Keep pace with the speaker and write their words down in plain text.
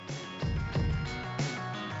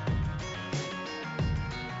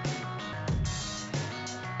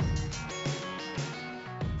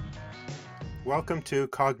Welcome to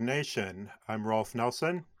Cognation. I'm Rolf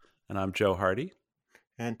Nelson, And I'm Joe Hardy.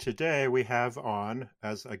 and today we have on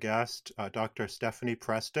as a guest Dr. Stephanie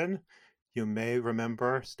Preston. You may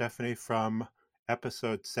remember Stephanie from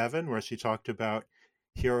episode 7, where she talked about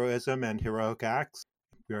heroism and heroic acts.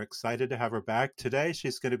 We're excited to have her back. Today,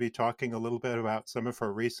 she's going to be talking a little bit about some of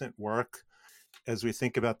her recent work as we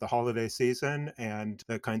think about the holiday season and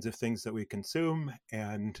the kinds of things that we consume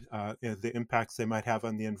and the impacts they might have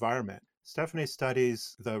on the environment. Stephanie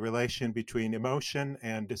studies the relation between emotion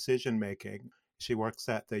and decision making. She works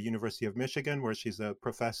at the University of Michigan, where she's a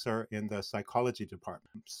professor in the psychology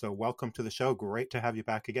department. So, welcome to the show. Great to have you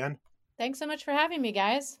back again. Thanks so much for having me,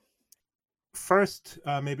 guys. First,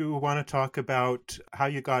 maybe we want to talk about how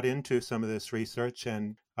you got into some of this research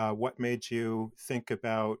and what made you think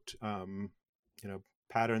about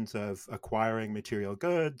patterns of acquiring material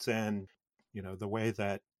goods and the way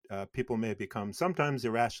that people may become sometimes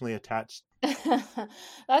irrationally attached.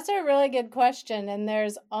 That's a really good question, and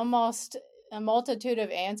there's almost a multitude of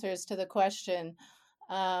answers to the question.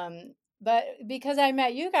 But because I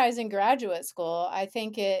met you guys in graduate school, I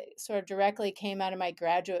think it sort of directly came out of my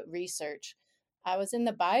graduate research. I was in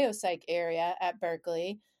the biopsych area at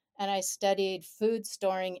Berkeley, and I studied food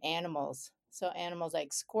storing animals. So animals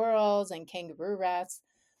like squirrels and kangaroo rats.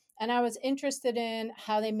 And I was interested in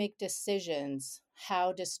how they make decisions,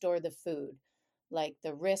 how to store the food, like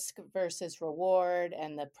the risk versus reward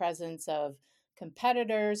and the presence of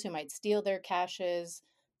competitors who might steal their caches,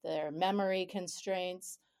 their memory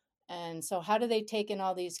constraints. And so, how do they take in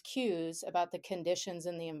all these cues about the conditions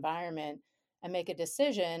in the environment and make a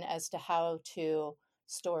decision as to how to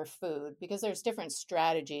store food? Because there's different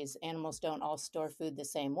strategies. Animals don't all store food the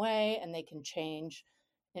same way, and they can change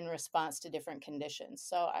in response to different conditions.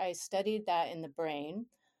 So, I studied that in the brain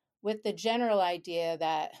with the general idea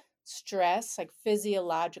that stress, like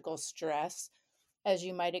physiological stress, as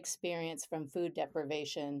you might experience from food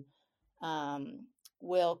deprivation,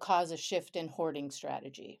 will cause a shift in hoarding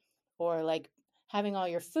strategy. Or like having all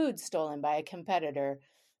your food stolen by a competitor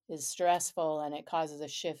is stressful and it causes a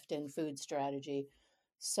shift in food strategy.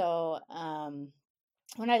 So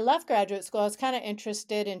when I left graduate school, I was kind of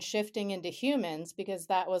interested in shifting into humans because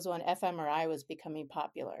that was when fMRI was becoming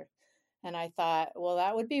popular. And I thought, well,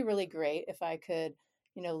 that would be really great if I could,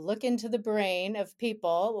 look into the brain of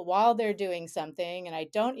people while they're doing something and I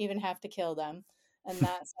don't even have to kill them. And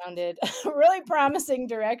that sounded a really promising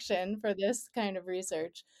direction for this kind of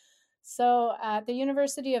research. So at the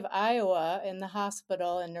University of Iowa in the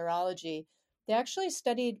hospital in neurology, they actually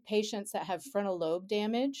studied patients that have frontal lobe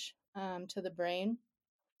damage to the brain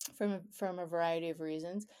from a variety of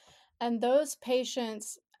reasons. And those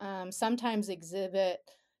patients sometimes exhibit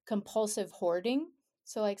compulsive hoarding.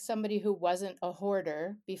 So, like somebody who wasn't a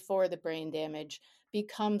hoarder before the brain damage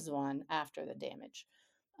becomes one after the damage.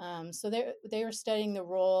 So they were studying the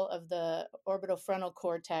role of the orbital frontal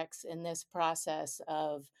cortex in this process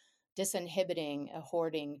of disinhibiting a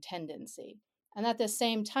hoarding tendency. And at the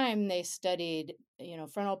same time, they studied,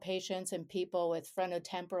 frontal patients and people with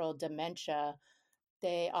frontotemporal dementia.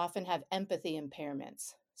 They often have empathy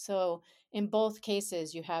impairments. So, in both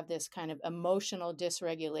cases, you have this kind of emotional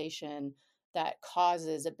dysregulation that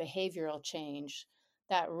causes a behavioral change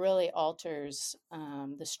that really alters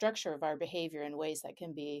the structure of our behavior in ways that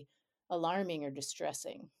can be alarming or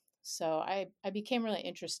distressing. So, I became really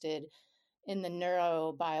interested in the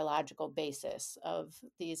neurobiological basis of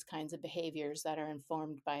these kinds of behaviors that are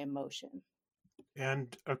informed by emotion.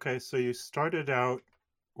 And okay, so you started out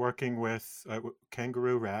working with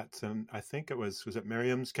kangaroo rats, and I think was it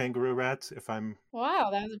Miriam's kangaroo rats, if I'm. Wow,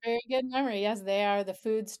 that was a very good memory. Yes, they are the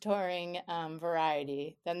food storing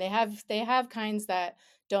variety. Then they have kinds that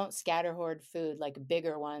don't scatter hoard food, like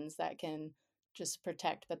bigger ones that can just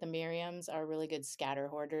protect. But the Miriams are really good scatter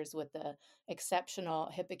hoarders with the exceptional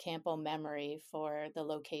hippocampal memory for the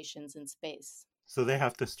locations in space. So they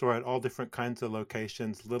have to store at all different kinds of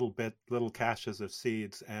locations, little caches of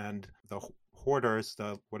seeds, and the hoarders,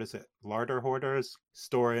 the what is it, larder hoarders,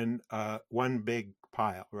 store in one big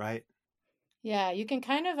pile, right? Yeah, you can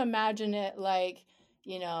kind of imagine it like,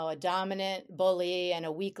 a dominant bully and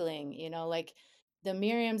a weakling, like the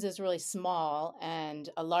Miriam's is really small and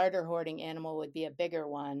a larder hoarding animal would be a bigger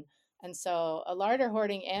one. And so a larder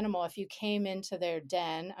hoarding animal, if you came into their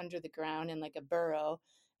den under the ground in like a burrow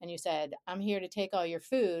and you said, I'm here to take all your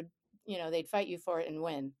food, they'd fight you for it and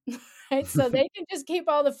win. Right? So they can just keep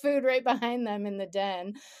all the food right behind them in the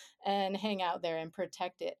den and hang out there and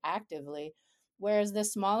protect it actively. Whereas the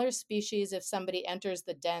smaller species, if somebody enters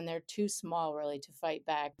the den, they're too small really to fight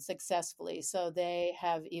back successfully. So they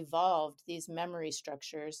have evolved these memory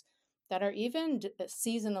structures that are even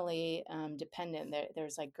seasonally dependent.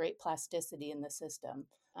 There's like great plasticity in the system.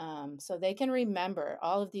 So they can remember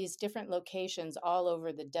all of these different locations all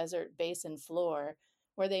over the desert basin floor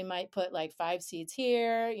where they might put like 5 seeds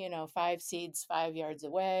here, 5 seeds 5 yards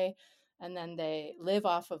away. And then they live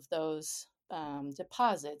off of those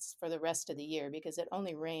deposits for the rest of the year because it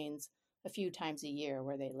only rains a few times a year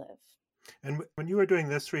where they live. And when you were doing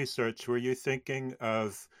this research, were you thinking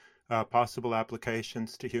of possible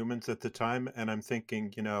applications to humans at the time? And I'm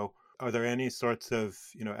thinking, are there any sorts of,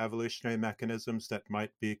 evolutionary mechanisms that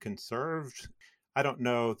might be conserved? I don't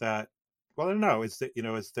know that. Well, I don't know.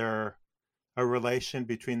 Is there a relation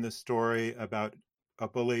between the story about a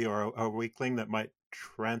bully or a weakling that might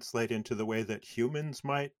translate into the way that humans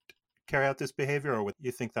might carry out this behavior, or would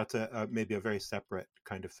you think that's maybe a very separate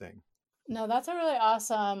kind of thing? No, that's a really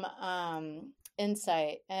awesome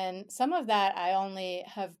insight. And some of that I only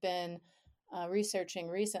have been researching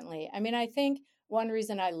recently. I mean, I think one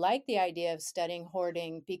reason I like the idea of studying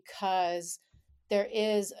hoarding because there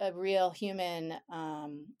is a real human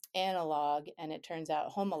analog, and it turns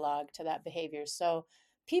out homolog to that behavior. So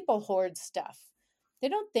people hoard stuff. They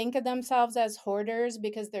don't think of themselves as hoarders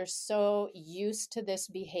because they're so used to this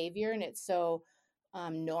behavior and it's so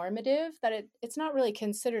normative that it's not really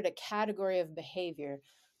considered a category of behavior.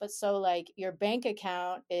 But so, like, your bank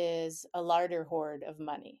account is a larder hoard of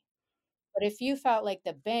money. But if you felt like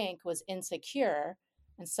the bank was insecure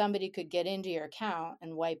and somebody could get into your account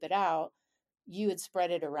and wipe it out, you would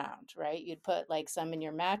spread it around, right? You'd put like some in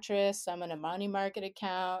your mattress, some in a money market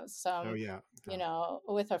account, Oh some, yeah, yeah.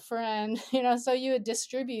 with a friend, so you would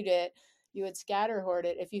distribute it, you would scatter hoard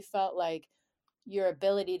it if you felt like your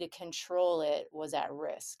ability to control it was at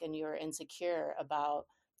risk and you were insecure about,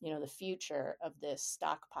 the future of this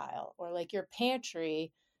stockpile, or like your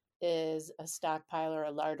pantry is a stockpile or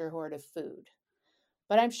a larder hoard of food.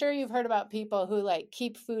 But I'm sure you've heard about people who like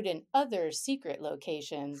keep food in other secret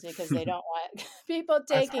locations because they don't want people I've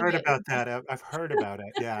taking heard it. about that. I've heard about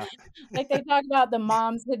it. Yeah. Like they talk about the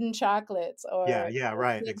mom's hidden chocolates Yeah, or yeah, the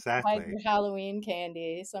right, kids hide exactly. their Halloween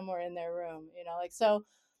candy somewhere in their room, like so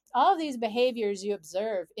all of these behaviors you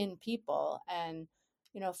observe in people, and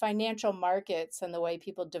financial markets and the way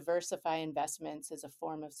people diversify investments is a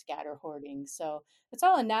form of scatter hoarding. So it's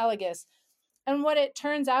all analogous. And what it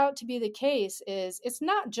turns out to be the case is it's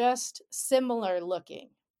not just similar looking.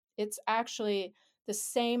 It's actually the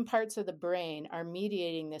same parts of the brain are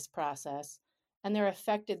mediating this process, and they're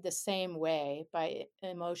affected the same way by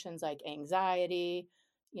emotions like anxiety,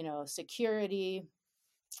 security,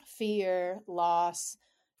 fear, loss,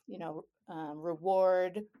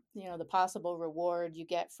 reward, the possible reward you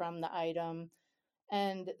get from the item.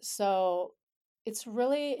 And so it's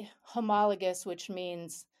really homologous, which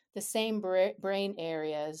means the same brain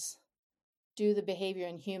areas do the behavior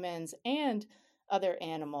in humans and other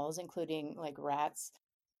animals, including like rats,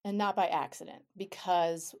 and not by accident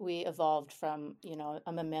because we evolved from,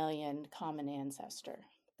 a mammalian common ancestor.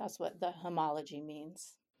 That's what the homology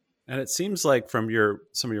means. And it seems like from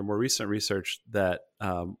some of your more recent research that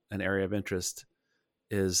an area of interest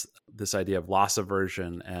is this idea of loss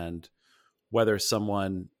aversion and whether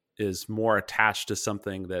someone is more attached to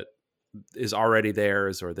something that is already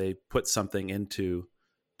theirs or they put something into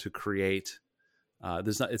to create.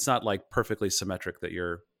 It's not like perfectly symmetric that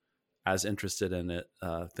you're as interested in it,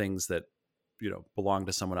 things that belong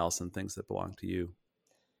to someone else and things that belong to you.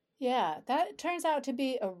 Yeah, that turns out to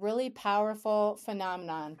be a really powerful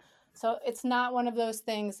phenomenon. So it's not one of those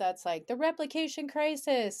things that's like the replication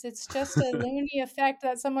crisis. It's just a loony effect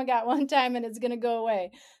that someone got one time and it's going to go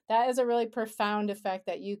away. That is a really profound effect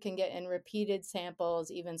that you can get in repeated samples,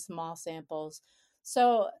 even small samples.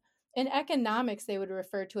 So in economics, they would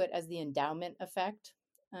refer to it as the endowment effect.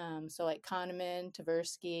 So like Kahneman,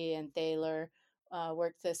 Tversky, and Thaler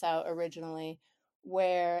worked this out originally,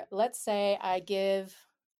 where let's say I give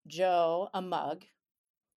Joe a mug,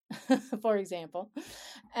 for example,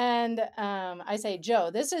 and I say, Joe,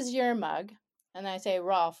 this is your mug. And I say,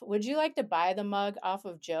 Rolf, would you like to buy the mug off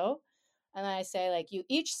of Joe? And I say, like, you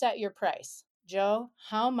each set your price. Joe,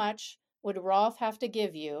 how much would Rolf have to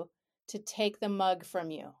give you to take the mug from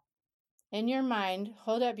you? In your mind,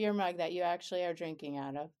 hold up your mug that you actually are drinking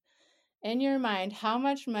out of. In your mind, how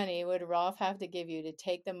much money would Rolf have to give you to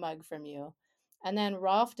take the mug from you? And then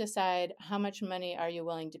Rolf decide how much money are you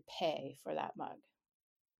willing to pay for that mug.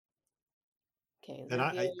 Okay, And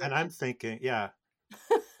reveal your I'm thinking, yeah,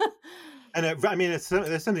 and I mean,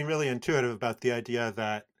 there's something really intuitive about the idea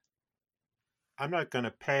that I'm not going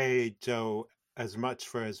to pay Joe as much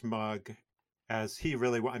for his mug as he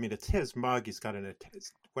really. I mean, it's his mug. He's got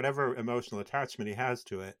whatever emotional attachment he has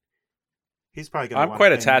to it. He's probably going to I'm want quite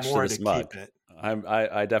to pay attached to more this to mug. keep it.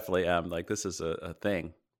 I definitely am. Like, this is a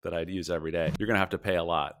thing that I'd use every day. You're gonna have to pay a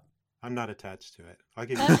lot. I'm not attached to it. I'll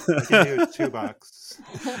give you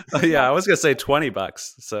 $2. Yeah, I was gonna say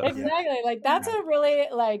 $20. So Exactly. Like that's a really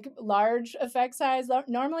like large effect size.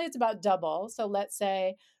 Normally it's about double. So let's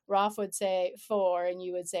say Rolf would say 4 and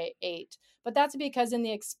you would say 8. But that's because in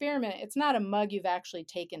the experiment, it's not a mug you've actually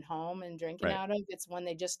taken home and drinking right. out of. It's one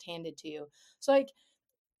they just handed to you. So like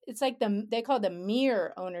it's like they call it the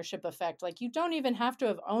mere ownership effect. Like you don't even have to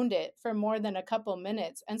have owned it for more than a couple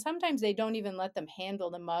minutes. And sometimes they don't even let them handle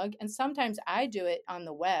the mug. And sometimes I do it on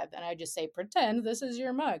the web and I just say, pretend this is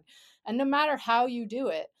your mug. And no matter how you do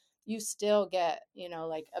it, you still get,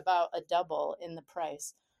 like about a double in the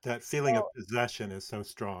price. That feeling of possession is so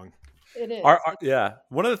strong. It is. Yeah.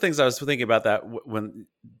 One of the things I was thinking about that when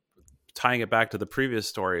tying it back to the previous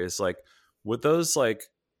story is like, would those like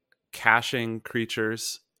caching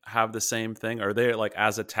creatures have the same thing? Are they like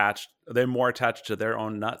as attached? Are they more attached to their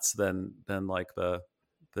own nuts than like the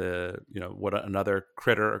what another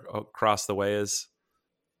critter across the way is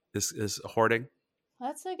hoarding?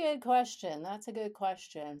 That's a good question.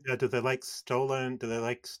 Yeah, do they like stolen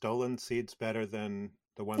seeds better than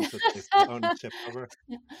the ones that they own and ship over?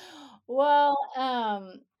 Well,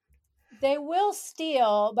 they will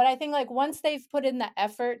steal, but I think like once they've put in the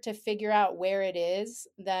effort to figure out where it is,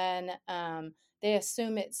 then they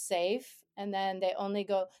assume it's safe, and then they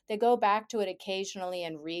go back to it occasionally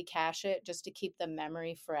and recache it just to keep the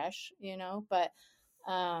memory fresh, But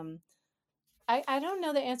I don't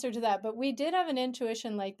know the answer to that, but we did have an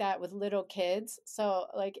intuition like that with little kids. So,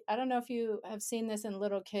 like, I don't know if you have seen this in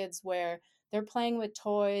little kids where they're playing with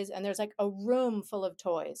toys and there's like a room full of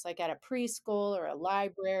toys, like at a preschool or a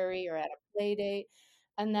library or at a play date.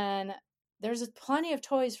 And then there's plenty of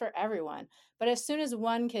toys for everyone. But as soon as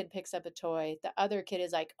one kid picks up a toy, the other kid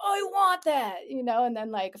is like, oh, I want that, and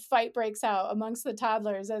then like fight breaks out amongst the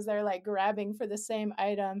toddlers as they're like grabbing for the same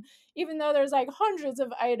item, even though there's like hundreds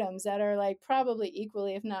of items that are like probably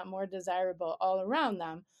equally, if not more desirable all around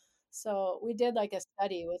them. So we did like a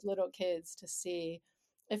study with little kids to see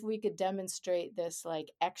if we could demonstrate this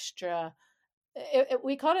like extra,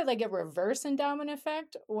 we called it like a reverse endowment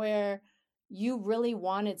effect, where you really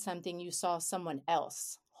wanted something you saw someone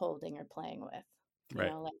else holding or playing with.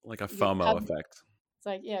 Right. Like a you're FOMO effect. It's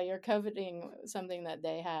like, yeah, you're coveting something that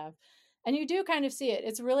they have. And you do kind of see it.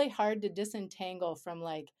 It's really hard to disentangle from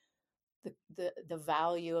like the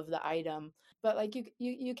value of the item, but like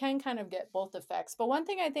you can kind of get both effects. But one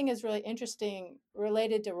thing I think is really interesting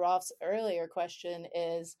related to Rolf's earlier question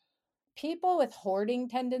is people with hoarding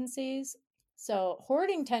tendencies. So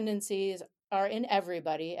hoarding tendencies are in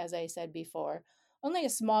everybody, as I said before. Only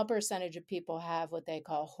a small percentage of people have what they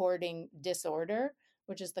call hoarding disorder,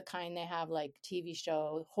 which is the kind they have like TV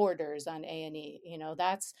show Hoarders on A&E.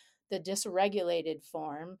 That's the dysregulated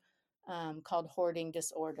form, called hoarding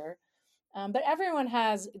disorder. But everyone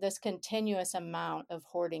has this continuous amount of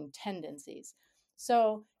hoarding tendencies.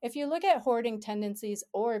 So if you look at hoarding tendencies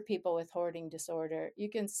or people with hoarding disorder, you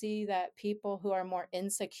can see that people who are more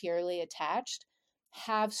insecurely attached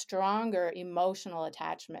have stronger emotional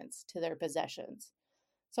attachments to their possessions.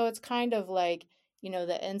 So it's kind of like,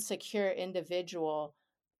 the insecure individual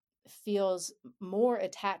feels more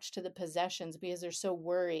attached to the possessions because they're so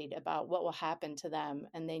worried about what will happen to them,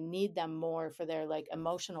 and they need them more for their like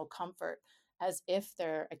emotional comfort, as if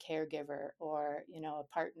they're a caregiver or a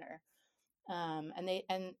partner. And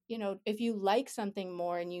if you like something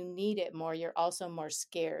more and you need it more, you're also more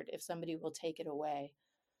scared if somebody will take it away.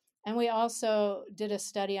 And we also did a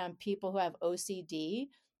study on people who have OCD,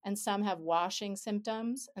 and some have washing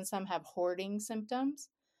symptoms and some have hoarding symptoms.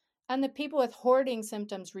 And the people with hoarding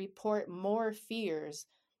symptoms report more fears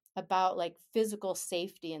about like physical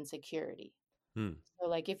safety and security. So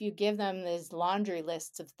like if you give them these laundry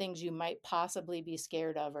lists of things you might possibly be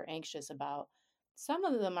scared of or anxious about, some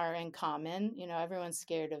of them are in common. Everyone's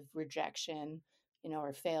scared of rejection,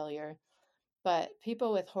 or failure. But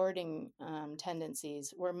people with hoarding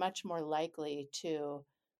tendencies were much more likely to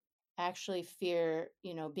actually fear,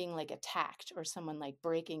 being like attacked or someone like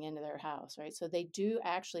breaking into their house, right? So they do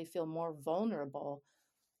actually feel more vulnerable,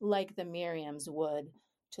 like the Miriams would,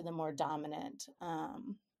 to the more dominant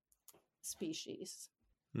species.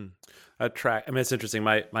 I mean, it's interesting.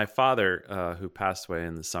 My father, who passed away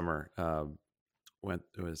in the summer,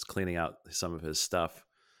 was cleaning out some of his stuff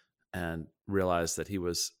and realized that he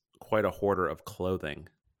was quite a hoarder of clothing,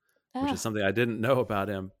 which is something I didn't know about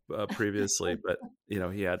him previously. But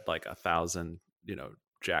he had like 1,000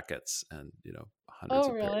 jackets and hundreds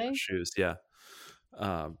of pairs of shoes. Yeah.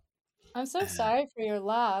 I'm so And sorry for your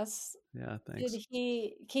loss. yeah, Did thanks.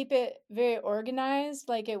 he keep it very organized,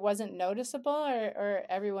 like it wasn't noticeable, or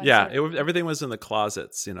everyone Yeah, sort it was, of? everything was in the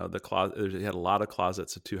closets. The closet. He had a lot of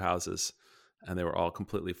closets at two houses, and they were all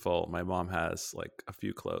completely full. My mom has like a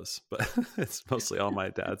few clothes, but it's mostly all my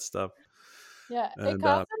dad's stuff. Yeah, it And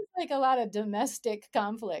causes like a lot of domestic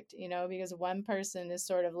conflict, because one person is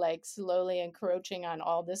sort of like slowly encroaching on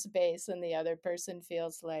all this space, and the other person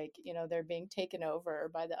feels like, they're being taken over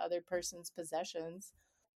by the other person's possessions.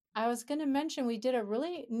 I was going to mention we did a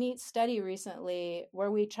really neat study recently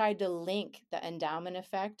where we tried to link the endowment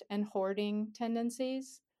effect and hoarding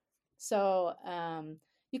tendencies. So,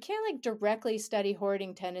 you can't like directly study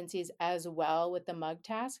hoarding tendencies as well with the mug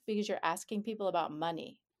task because you're asking people about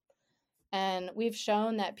money. And we've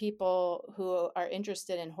shown that people who are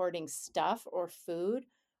interested in hoarding stuff or food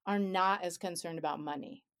are not as concerned about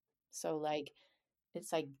money. So, like,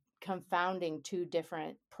 it's like confounding two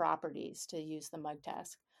different properties to use the mug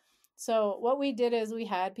task. So, what we did is we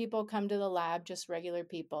had people come to the lab, just regular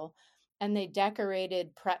people, and they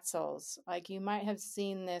decorated pretzels. Like, you might have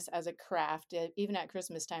seen this as a craft, even at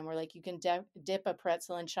Christmas time, where like you can dip a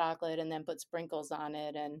pretzel in chocolate and then put sprinkles on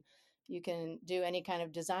it. And you can do any kind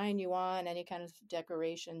of design you want, any kind of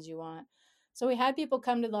decorations you want. So, we had people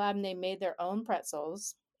come to the lab and they made their own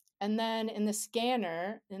pretzels. And then in the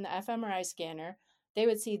scanner, in the fMRI scanner, they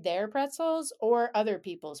would see their pretzels or other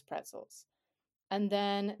people's pretzels, and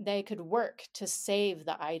then they could work to save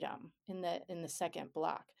the item in the second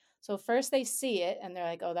block. So first they see it and they're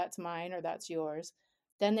like, "Oh, that's mine," or "That's yours."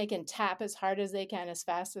 Then they can tap as hard as they can, as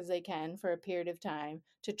fast as they can for a period of time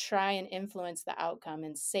to try and influence the outcome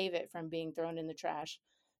and save it from being thrown in the trash.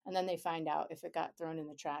 And then they find out if it got thrown in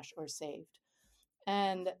the trash or saved.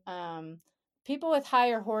 And people with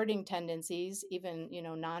higher hoarding tendencies, even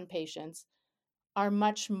non-patients, are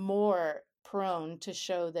much more prone to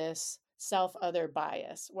show this self other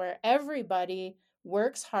bias where everybody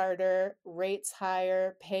works harder, rates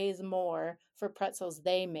higher, pays more for pretzels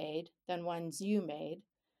they made than ones you made.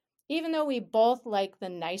 Even though we both like the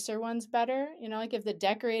nicer ones better, like if the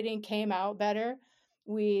decorating came out better,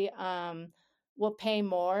 we will pay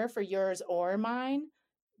more for yours or mine,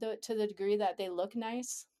 to the degree that they look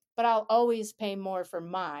nice. But I'll always pay more for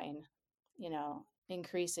mine,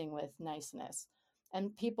 increasing with niceness.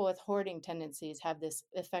 And people with hoarding tendencies have this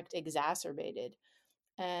effect exacerbated.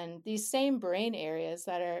 And these same brain areas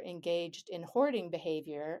that are engaged in hoarding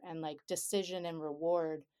behavior and like decision and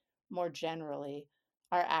reward more generally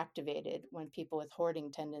are activated when people with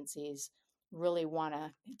hoarding tendencies really want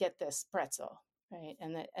to get this pretzel, right?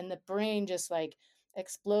 And the brain just like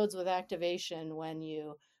explodes with activation when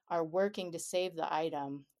you are working to save the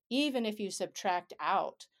item, even if you subtract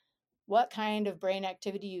out what kind of brain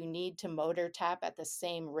activity you need to motor tap at the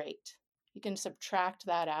same rate. You can subtract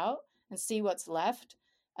that out and see what's left.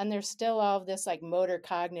 And there's still all of this like motor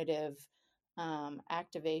cognitive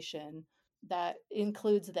activation that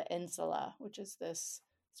includes the insula, which is this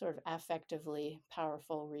sort of affectively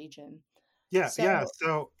powerful region. Yeah, yeah. So,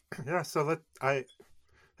 So yeah, so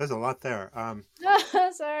there's a lot there.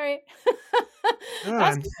 sorry.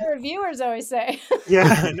 That's And what the reviewers always say. yeah,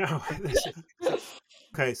 I know.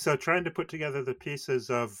 Okay, so trying to put together the pieces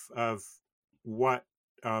of what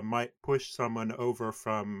might push someone over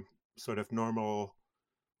from sort of normal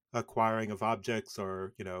acquiring of objects,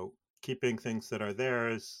 or keeping things that are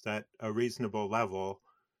theirs at a reasonable level.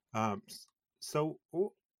 So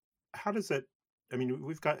how does it? I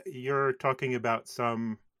mean, you're talking about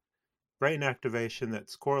some brain activation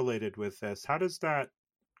that's correlated with this. How does that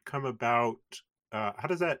come about? How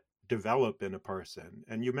does that develop in a person?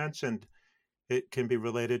 And you mentioned it can be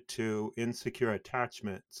related to insecure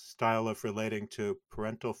attachment, style of relating to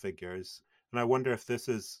parental figures. And I wonder if this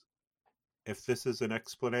is an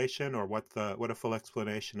explanation, or what a full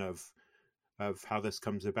explanation of how this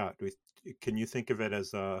comes about. Can you think of it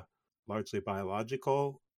as a largely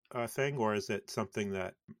biological thing, or is it something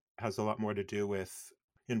that has a lot more to do with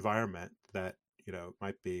environment, that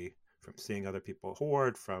might be from seeing other people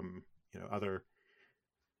hoard, from other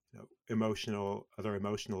emotional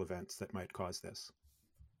events that might cause this?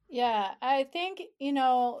 Yeah, I think,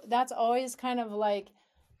 that's always kind of like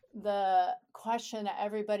the question that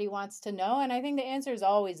everybody wants to know. And I think the answer is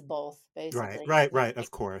always both, Right, basically. right, right. Like,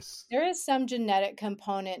 Of course. there is some genetic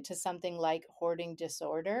component to something like hoarding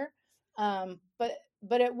disorder,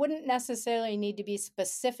 but it wouldn't necessarily need to be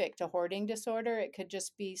specific to hoarding disorder. It could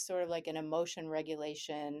just be sort of like an emotion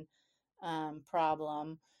regulation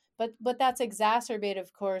problem. But that's exacerbated,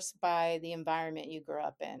 of course, by the environment you grew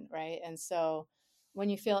up in, right? And so when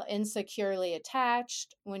you feel insecurely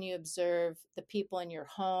attached, when you observe the people in your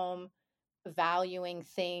home valuing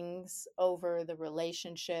things over the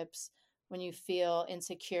relationships, when you feel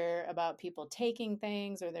insecure about people taking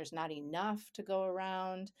things or there's not enough to go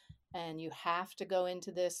around and you have to go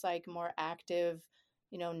into this like more active,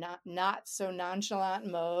 not so nonchalant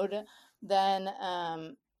mode, then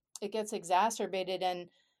it gets exacerbated. And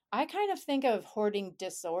I kind of think of hoarding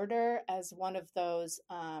disorder as one of those,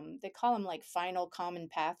 they call them like final common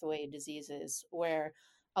pathway diseases, where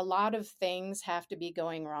a lot of things have to be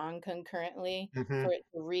going wrong concurrently Hmm. for it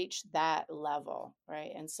to reach that level,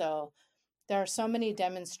 right? And so there are so many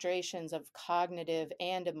demonstrations of cognitive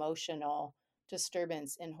and emotional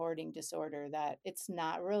disturbance in hoarding disorder that it's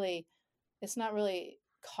not really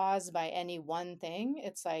caused by any one thing.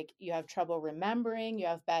 It's like you have trouble remembering, you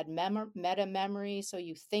have bad meta memory, so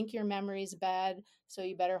you think your memory's bad, so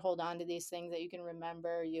you better hold on to these things that you can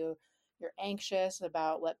remember. You're anxious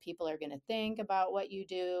about what people are going to think about what you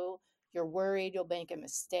do. You're worried you'll make a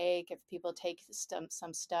mistake if people take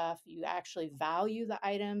some stuff. You actually value the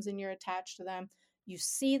items and you're attached to them. You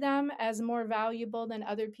see them as more valuable than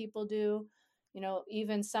other people do.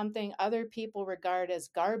 Even something other people regard as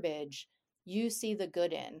garbage, you see the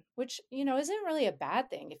good in, which, isn't really a bad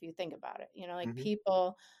thing if you think about it. Like Hmm.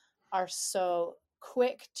 people are so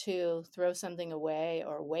quick to throw something away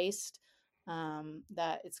or waste,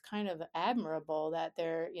 that it's kind of admirable that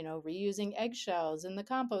they're, reusing eggshells in the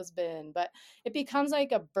compost bin. But it becomes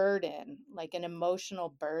like a burden, like an emotional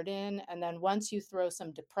burden. And then once you throw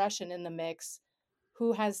some depression in the mix,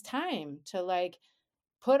 who has time to like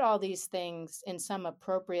put all these things in some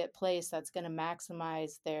appropriate place that's going to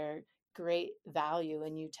maximize their great value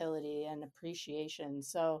and utility and appreciation?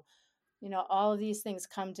 So, all of these things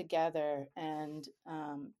come together and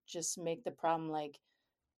just make the problem like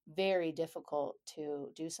very difficult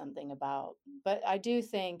to do something about. But I do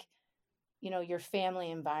think, your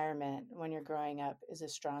family environment when you're growing up is a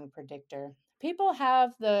strong predictor. People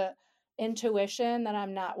have the intuition that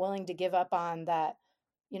I'm not willing to give up on, that,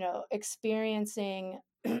 experiencing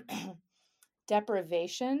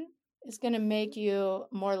deprivation is going to make you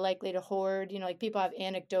more likely to hoard. Like people have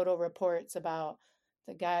anecdotal reports about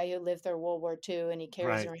the guy who lived through World War II and he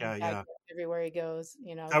carries Right. around Yeah. bags Yeah. everywhere he goes.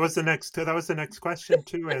 That was the next question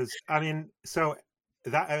too. Is I mean, so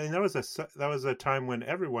that was that was a time when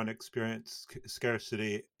everyone experienced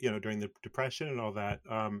scarcity, during the Depression and all that.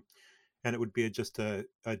 And it would be just a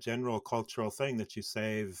general cultural thing that you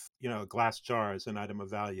save, a glass jar as an item of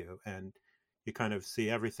value, and you kind of see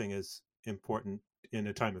everything as important in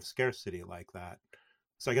a time of scarcity like that.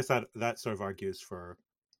 So I guess that sort of argues for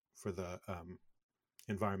the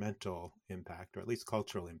environmental impact, or at least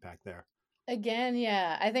cultural impact there. Again,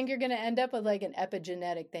 yeah, I think you're going to end up with like an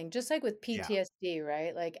epigenetic thing, just like with Yeah. PTSD,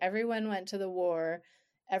 right? Like everyone went to the war,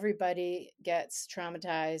 everybody gets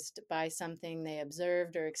traumatized by something they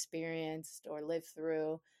observed or experienced or lived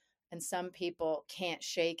through. And some people can't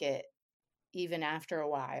shake it even after a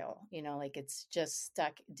while, like it's just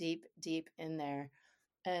stuck deep, deep in there.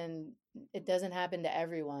 And it doesn't happen to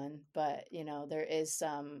everyone, but, there is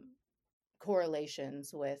some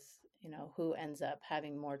correlations with, who ends up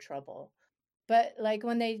having more trouble. But like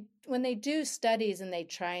when they do studies and they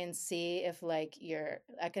try and see if like your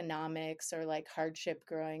economics or like hardship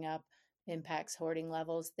growing up impacts hoarding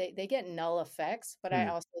levels, they get null effects. But I Hmm.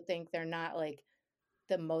 also think they're not like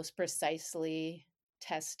the most precisely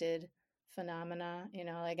tested phenomena.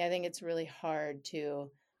 Like I think it's really hard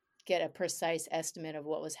to get a precise estimate of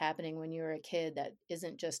what was happening when you were a kid that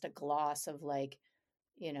isn't just a gloss of like,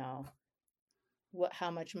 you know,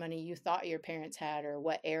 how much money you thought your parents had or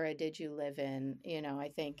what era did you live in. I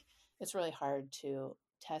think it's really hard to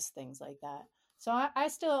test things like that. So I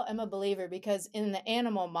still am a believer, because in the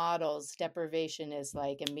animal models, deprivation is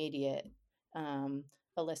like immediate um,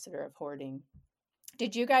 elicitor of hoarding.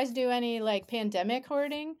 Did you guys do any like pandemic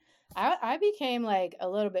hoarding? I became like a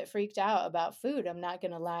little bit freaked out about food. I'm not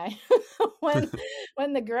gonna lie, when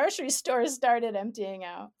when the grocery stores started emptying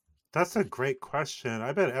out. That's a great question.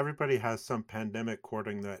 I bet everybody has some pandemic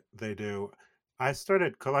hoarding that they do. I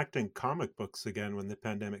started collecting comic books again when the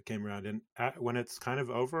pandemic came around, and when it's kind of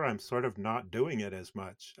over, I'm sort of not doing it as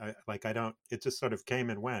much. I don't. It just sort of came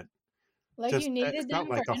and went. Like you Just it needed felt them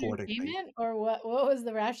for like a hoarding thing. entertainment, or what? What was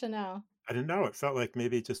the rationale? I didn't know. It felt like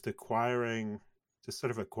maybe just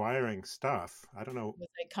sort of acquiring stuff. I don't know. It was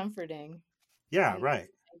like comforting Yeah, in right.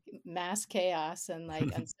 like, mass chaos and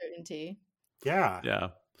like uncertainty. Yeah. Yeah.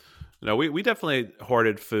 No, we definitely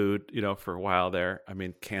hoarded food, for a while there. I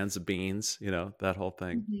mean, cans of beans, that whole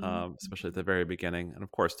thing, Mhm. especially at the very beginning. And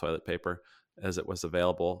of course, toilet paper as it was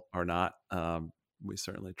available or not. We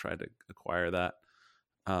certainly tried to acquire that.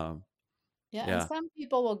 Um, Yeah, and Yeah. some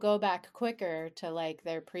people will go back quicker to like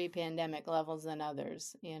their pre-pandemic levels than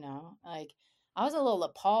others, Like I was a little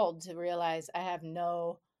appalled to realize I have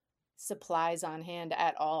no supplies on hand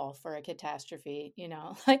at all for a catastrophe.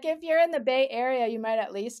 Like if you're in the Bay Area, you might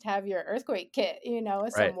at least have your earthquake kit, with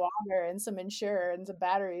Right. some water and some insurance and some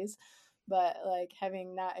batteries. But like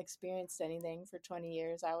having not experienced anything for 20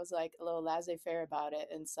 years, I was like a little laissez-faire about it.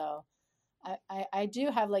 And so I do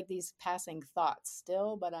have like these passing thoughts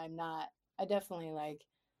still, but I definitely like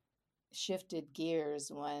shifted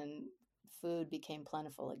gears when food became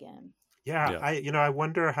plentiful again. Yeah, Yeah. I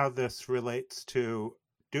wonder how this relates to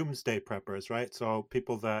doomsday preppers, right? So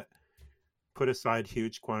people that put aside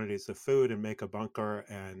huge quantities of food and make a bunker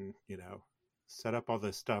and, set up all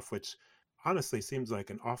this stuff, which honestly seems like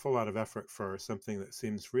an awful lot of effort for something that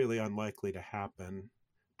seems really unlikely to happen.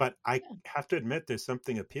 But I Yeah, have to admit, there's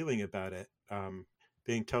something appealing about it.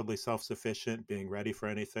 Being totally self sufficient, being ready for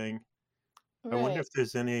anything. I wonder right. if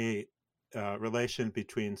there's any relation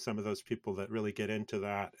between some of those people that really get into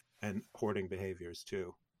that and hoarding behaviors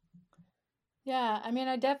too. Yeah, I mean,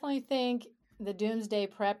 I definitely think the doomsday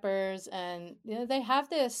preppers and they have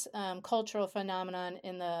this cultural phenomenon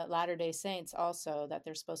in the Latter-day Saints also that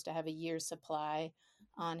they're supposed to have a year's supply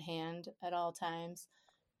on hand at all times.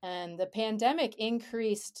 And the pandemic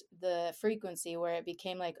increased the frequency where it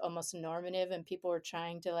became like almost normative and people were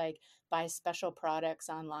trying to like buy special products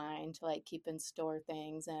online to like keep and store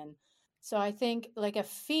things. And so I think like a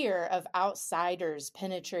fear of outsiders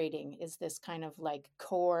penetrating is this kind of like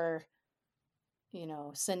core,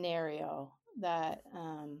 scenario that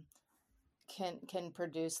can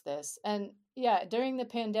produce this. And yeah, during the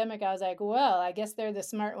pandemic, I was like, well, I guess they're the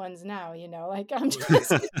smart ones now, like I'm just Now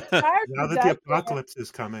garbage that the out there. apocalypse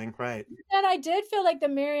is coming, right? And I did feel like the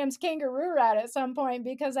Miriam's kangaroo rat at some point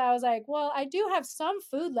because I was like, well, I do have some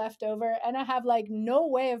food left over and I have like no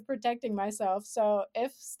way of protecting myself. So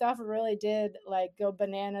if stuff really did like go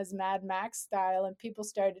bananas Mad Max style and people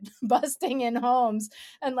started busting in homes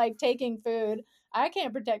and like taking food, I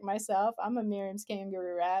can't protect myself. I'm a Miriam's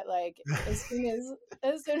kangaroo rat. Like as soon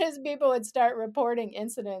as people would start reporting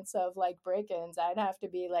incidents of like break-ins, I'd have to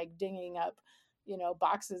be like dinging up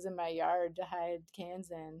boxes in my yard to hide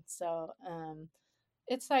cans in. So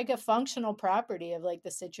it's like a functional property of like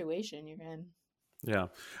the situation you're in. Yeah.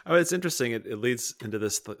 I mean, it's interesting. It leads into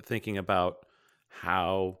this thinking about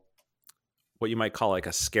how what you might call like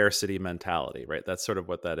a scarcity mentality, right? That's sort of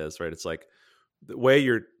what that is, right? It's like the way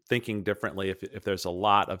you're thinking differently if there's a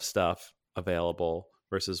lot of stuff available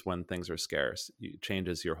versus when things are scarce, it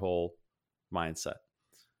changes your whole mindset.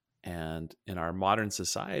 And in our modern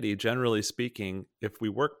society, generally speaking, if we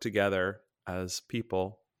work together as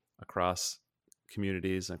people across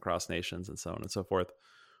communities and across nations and so on and so forth,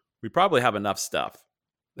 we probably have enough stuff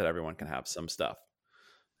that everyone can have some stuff.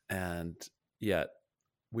 And yet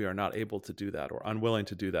we are not able to do that or unwilling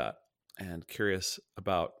to do that. And curious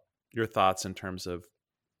about your thoughts in terms of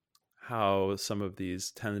how some of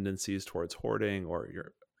these tendencies towards hoarding or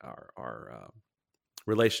our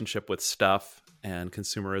relationship with stuff and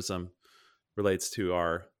consumerism relates to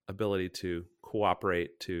our ability to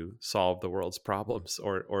cooperate to solve the world's problems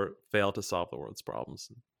or fail to solve the world's problems.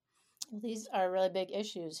 These are really big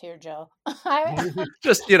issues here, Joe. I,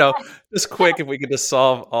 just just quick, if we could just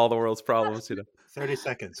solve all the world's problems. 30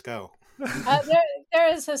 seconds, go.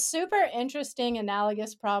 there is a super interesting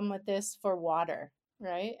analogous problem with this for water,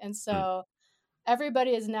 right? And Hmm. so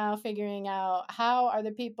everybody is now figuring out how are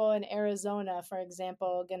the people in Arizona, for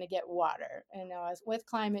example, going to get water. And as with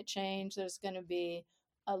climate change, there's going to be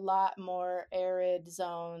a lot more arid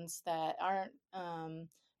zones that aren't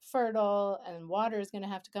fertile, and water is going to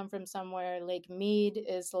have to come from somewhere. Lake Mead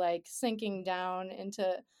is like sinking down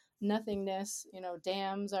into nothingness.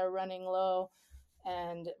 Dams are running low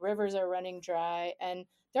and rivers are running dry. And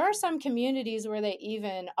there are some communities where they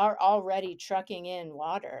even are already trucking in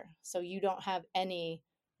water. So you don't have any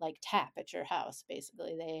like tap at your house.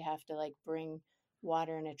 Basically, they have to like bring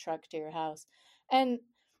water in a truck to your house. And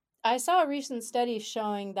I saw a recent study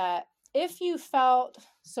showing that if you felt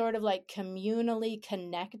sort of like communally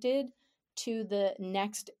connected to the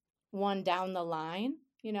next one down the line,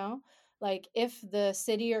 like if the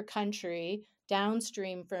city or country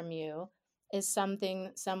downstream from you is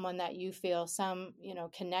someone that you feel some,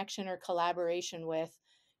 connection or collaboration with,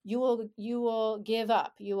 you will give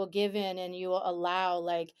up, you will give in, and you will allow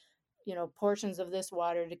like portions of this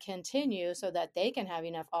water to continue so that they can have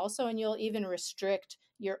enough also, and you'll even restrict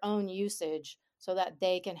your own usage so that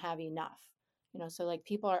they can have enough. So like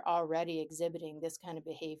people are already exhibiting this kind of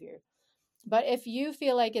behavior. But if you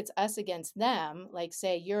feel like it's us against them, like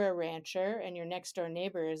say you're a rancher and your next door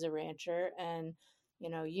neighbor is a rancher, and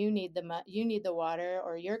you need you need the water,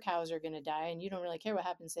 or your cows are going to die, and you don't really care what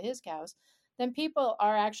happens to his cows, then people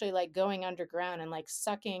are actually like going underground and like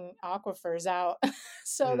sucking aquifers out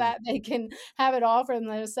so Mm. that they can have it all for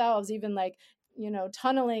themselves, even like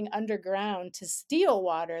tunneling underground to steal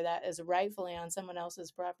water that is rightfully on someone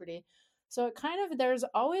else's property. So it kind of, there's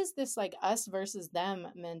always this like us versus them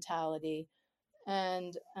mentality.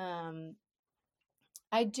 And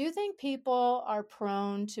I do think people are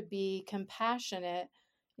prone to be compassionate,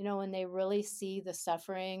 when they really see the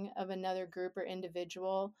suffering of another group or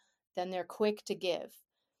individual, then they're quick to give.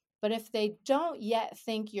 But if they don't yet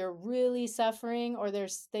think you're really suffering, or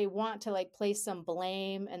they want to like place some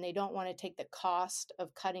blame, and they don't want to take the cost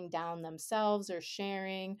of cutting down themselves or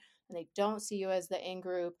sharing, and they don't see you as the in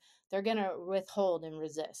group, they're going to withhold and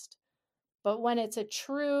resist. But when it's a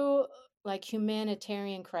true like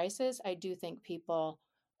humanitarian crisis, I do think people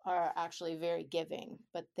are actually very giving,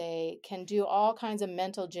 but they can do all kinds of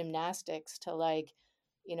mental gymnastics to like,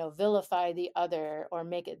 vilify the other, or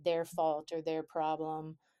make it their fault or their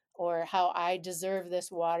problem, or how I deserve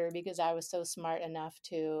this water because I was so smart enough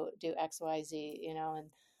to do XYZ, and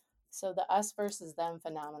so the us versus them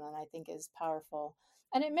phenomenon, I think, is powerful.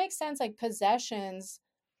 And it makes sense, like possessions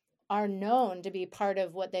are known to be part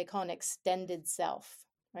of what they call an extended self,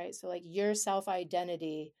 right? So like your self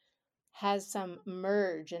identity has some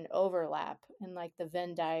merge and overlap in like the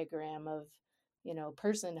Venn diagram of,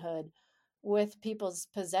 personhood, with people's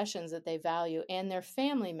possessions that they value, and their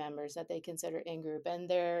family members that they consider in group, and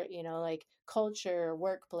their, like culture or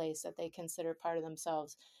workplace that they consider part of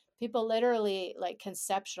themselves. People literally like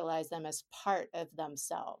conceptualize them as part of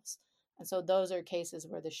themselves. And so those are cases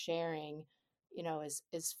where the sharing,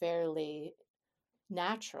 is fairly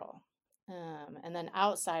natural. And then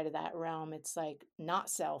outside of that realm, it's like not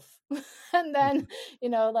self. And then,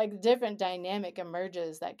 like different dynamic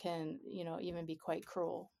emerges that can, even be quite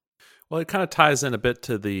cruel. Well, it kind of ties in a bit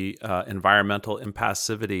to the environmental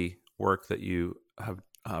impassivity work that you have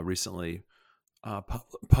recently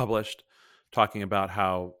published, talking about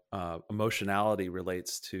how emotionality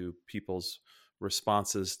relates to people's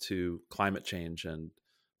responses to climate change and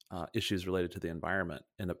issues related to the environment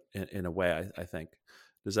in a way. I think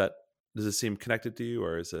does it seem connected to you,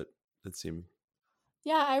 or it seem?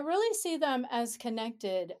 Yeah, I really see them as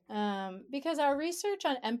connected, because our research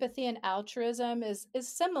on empathy and altruism is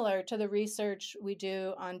similar to the research we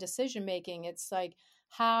do on decision making. It's like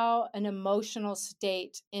how an emotional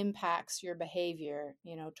state impacts your behavior,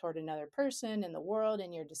 toward another person in the world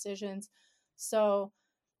and your decisions. So,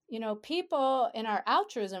 people in our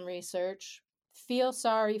altruism research feel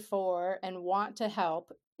sorry for and want to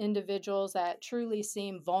help individuals that truly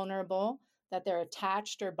seem vulnerable, that they're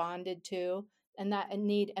attached or bonded to, and that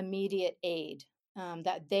need immediate aid,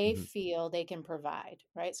 that they Mhm. feel they can provide,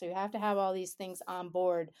 right? So you have to have all these things on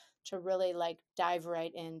board to really like dive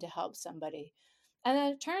right in to help somebody. And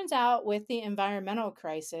then it turns out with the environmental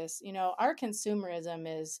crisis, our consumerism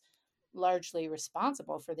is largely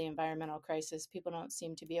responsible for the environmental crisis. People don't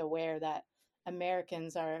seem to be aware that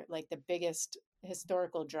Americans are like the biggest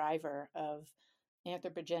historical driver of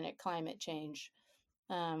anthropogenic climate change.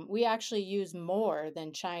 We actually use more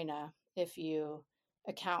than China if you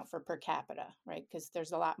account for per capita, right? Because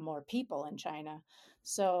there's a lot more people in China.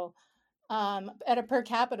 So, at a per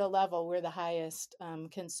capita level, we're the highest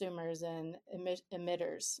consumers and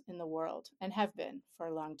emitters in the world, and have been for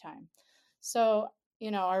a long time. So,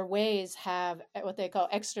 our ways have what they call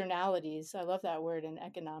externalities. I love that word in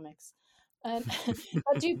economics. And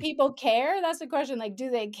but do people care? That's the question. Like, do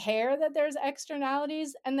they care that there's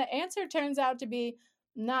externalities? And the answer turns out to be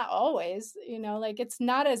not always. Like it's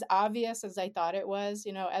not as obvious as I thought it was.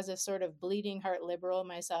 As a sort of bleeding heart liberal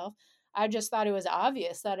myself, I just thought it was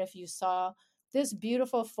obvious that if you saw this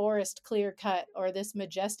beautiful forest clear cut, or this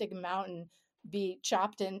majestic mountain be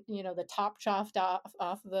chopped in, the top chopped off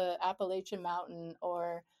the Appalachian Mountain,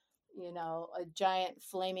 or a giant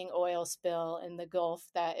flaming oil spill in the Gulf,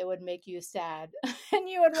 that it would make you sad and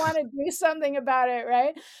you would want to do something about it,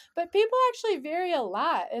 right? But people actually vary a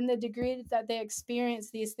lot in the degree that they experience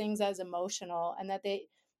these things as emotional, and that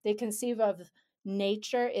they conceive of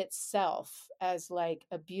nature itself as like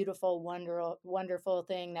a beautiful, wonderful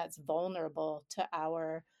thing that's vulnerable to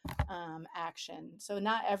our action. So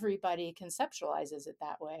not everybody conceptualizes it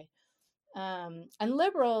that way. And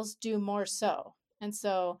liberals do more so. And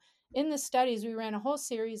so in the studies, we ran a whole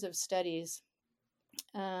series of studies,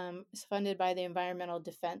 funded by the Environmental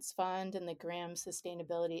Defense Fund and the Graham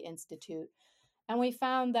Sustainability Institute. And we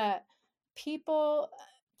found that people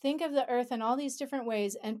think of the earth in all these different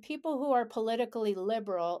ways, and people who are politically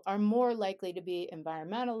liberal are more likely to be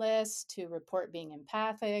environmentalists, to report being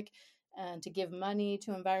empathic, and to give money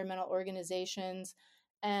to environmental organizations.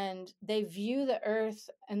 And they view the earth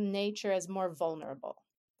and nature as more vulnerable.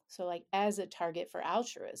 So, like, as a target for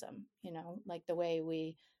altruism, like the way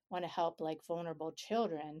we want to help like vulnerable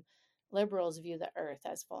children, liberals view the earth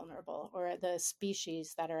as vulnerable, or the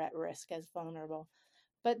species that are at risk as vulnerable.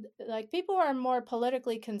 But like people who are more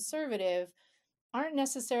politically conservative aren't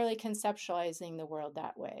necessarily conceptualizing the world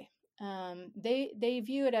that way. They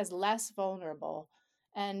view it as less vulnerable,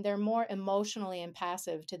 and they're more emotionally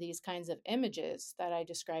impassive to these kinds of images that I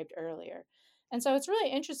described earlier. And so it's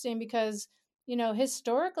really interesting because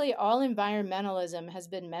historically all environmentalism has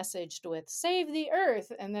been messaged with save the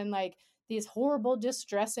earth, and then like these horrible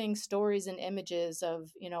distressing stories and images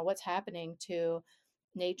of what's happening to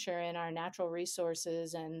nature and our natural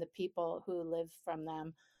resources and the people who live from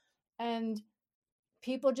them. And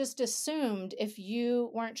people just assumed if you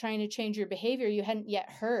weren't trying to change your behavior, you hadn't yet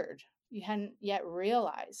heard, you hadn't yet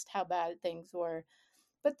realized how bad things were.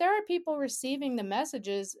 But there are people receiving the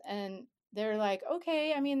messages and they're like,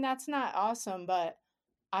 okay, I mean, that's not awesome, but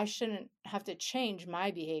I shouldn't have to change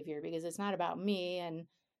my behavior because it's not about me. And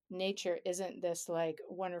nature isn't this like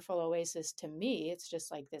wonderful oasis to me. It's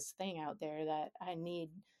just like this thing out there that I need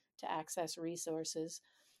to access resources.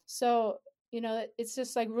 So, it's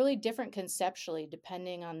just like really different conceptually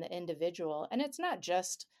depending on the individual. And it's not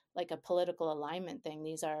just like a political alignment thing.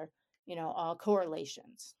 These are, all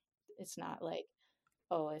correlations. It's not like,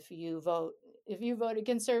 oh, if you voted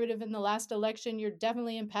conservative in the last election, you're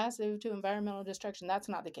definitely impassive to environmental destruction. That's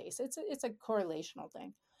not the case. It's a correlational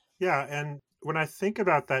thing. Yeah, and when I think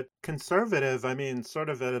about that, conservative, I mean, sort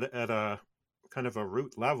of at a kind of a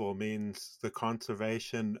root level means the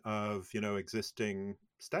conservation of, existing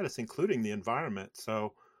status, including the environment.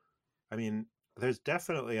 So, I mean, there's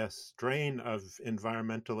definitely a strain of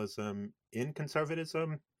environmentalism in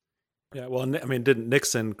conservatism. Yeah, well, I mean, didn't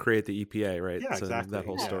Nixon create the EPA, right? Yeah, So that exactly.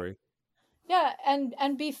 whole Yeah. story. Yeah,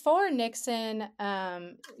 and before Nixon,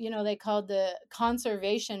 they called the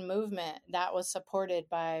conservation movement that was supported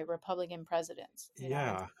by Republican presidents. And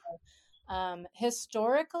Yeah.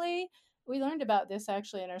 historically, we learned about this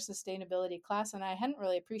actually in our sustainability class, and I hadn't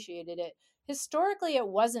really appreciated it. Historically, it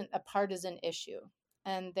wasn't a partisan issue,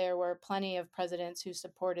 and there were plenty of presidents who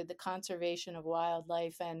supported the conservation of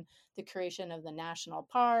wildlife and the creation of the national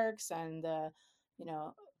parks and the,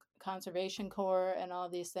 conservation corps and all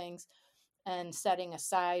these things, and setting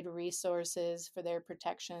aside resources for their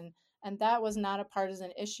protection. And that was not a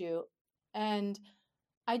partisan issue. And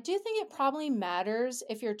I do think it probably matters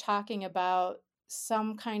if you're talking about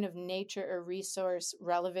some kind of nature or resource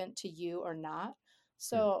relevant to you or not. Hmm.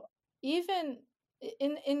 So even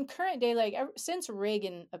in current day, like since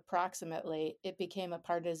Reagan, approximately, it became a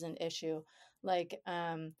partisan issue. Like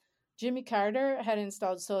Jimmy Carter had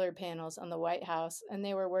installed solar panels on the White House, and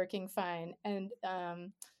they were working fine. And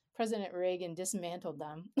President Reagan dismantled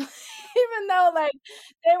them, even though like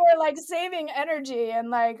they were like saving energy, and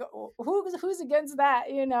like who's against that,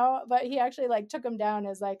 But he actually like took them down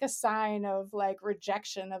as like a sign of like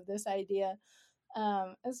rejection of this idea.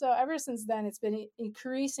 And so ever since then, it's been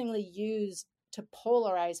increasingly used to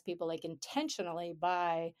polarize people, like intentionally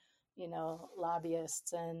by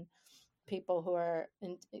lobbyists and people who are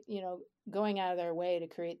going out of their way to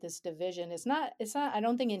create this division. It's not, I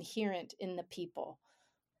don't think, inherent in the people.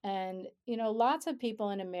 And, lots of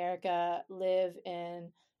people in America live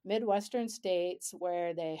in Midwestern states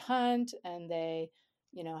where they hunt and they,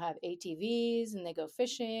 have ATVs and they go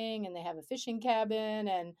fishing and they have a fishing cabin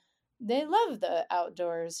and they love the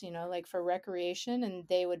outdoors, like for recreation, and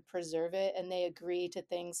they would preserve it. And they agree to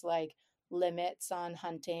things like limits on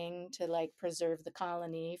hunting to like preserve the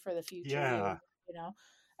colony for the future Yeah. years.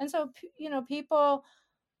 And so, people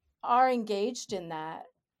are engaged in that.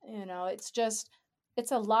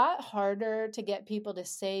 It's a lot harder to get people to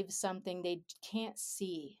save something they can't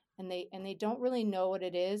see, and they don't really know what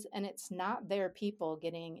it is, and it's not their people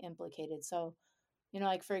getting implicated. So,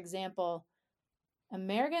 like for example,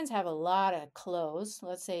 Americans have a lot of clothes.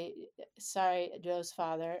 Let's say, sorry, Joe's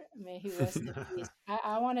father, may he rest in peace.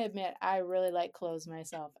 I want to admit, I really like clothes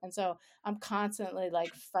myself. And so I'm constantly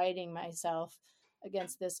like fighting myself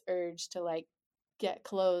against this urge to like get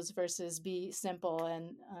clothes versus be simple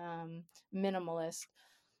and minimalist.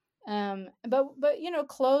 But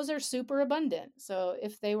clothes are super abundant. So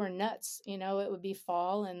if they were nuts, it would be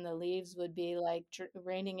fall and the leaves would be like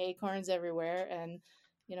raining acorns everywhere. And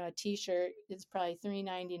a T-shirt is probably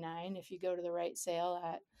 $3.99 if you go to the right sale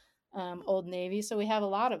at Old Navy. So we have a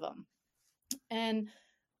lot of them, and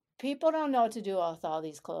people don't know what to do with all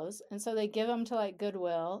these clothes, and so they give them to like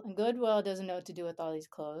Goodwill, and Goodwill doesn't know what to do with all these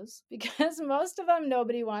clothes because most of them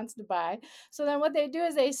nobody wants to buy. So then what they do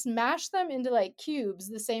is they smash them into like cubes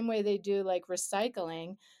the same way they do like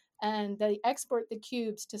recycling, and they export the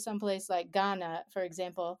cubes to someplace like Ghana, for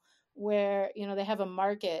example, where they have a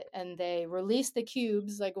market and they release the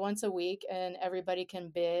cubes like once a week, and everybody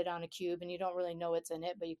can bid on a cube, and you don't really know what's in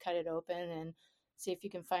it, but you cut it open and see if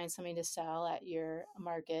you can find something to sell at your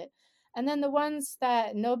market. And then the ones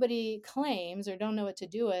that nobody claims or don't know what to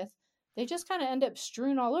do with, they just kind of end up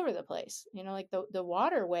strewn all over the place. Like the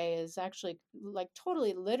waterway is actually like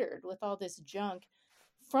totally littered with all this junk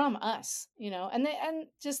from us, and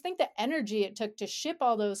just think the energy it took to ship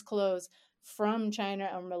all those clothes from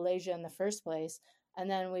China or Malaysia in the first place. And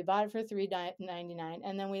then we bought it for $3.99,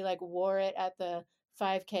 and then we like wore it at the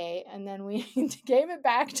 5K, and then we gave it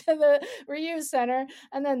back to the reuse center,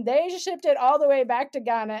 and then they shipped it all the way back to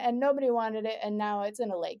Ghana, and nobody wanted it, and now it's in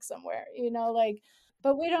a lake somewhere, like,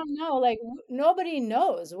 but we don't know, like nobody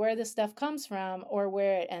knows where this stuff comes from or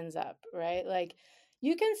where it ends up, right? Like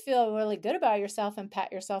you can feel really good about yourself and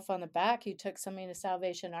pat yourself on the back. You took something to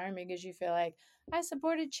Salvation Army because you feel like I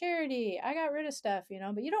supported charity, I got rid of stuff,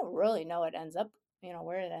 but you don't really know it ends up,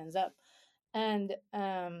 where it ends up. And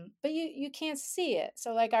but you can't see it.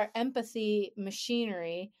 So like our empathy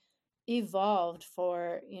machinery evolved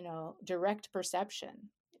for direct perception,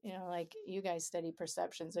 like you guys study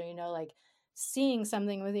perception, so like seeing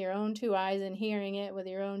something with your own two eyes and hearing it with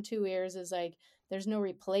your own two ears is like there's no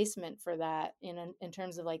replacement for that in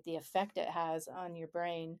terms of like the effect it has on your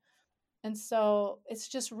brain. And so it's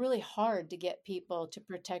just really hard to get people to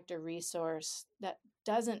protect a resource that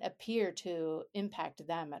doesn't appear to impact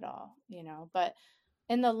them at all, But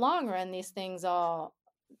in the long run, these things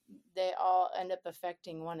they all end up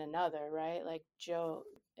affecting one another, right? Like Joe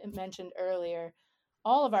mentioned earlier,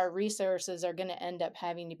 all of our resources are going to end up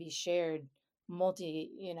having to be shared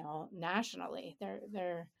nationally.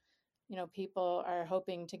 People are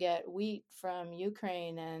hoping to get wheat from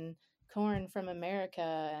Ukraine and corn from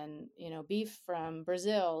America and, beef from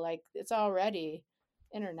Brazil. Like it's already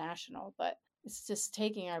international, but it's just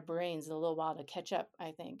taking our brains a little while to catch up,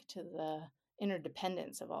 I think, to the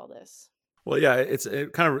interdependence of all this. Well, yeah, it's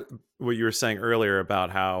kind of what you were saying earlier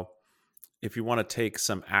about how if you want to take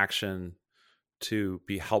some action to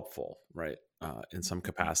be helpful, right, in some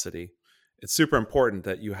capacity, it's super important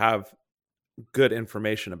that you have good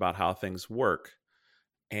information about how things work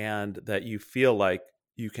and that you feel like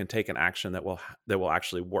you can take an action that will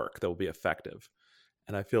actually work, that will be effective.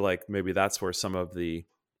 And I feel like maybe that's where some of the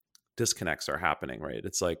disconnects are happening, right?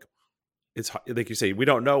 It's like you say, we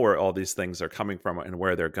don't know where all these things are coming from and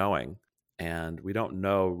where they're going, and we don't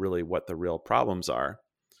know really what the real problems are.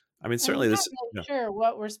 I mean, And we're certainly not this, really sure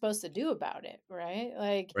what we're supposed to do about it, right?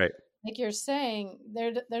 right? Like you're saying,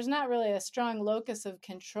 there's not really a strong locus of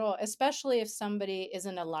control, especially if somebody is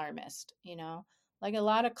an alarmist, Like a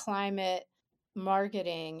lot of climate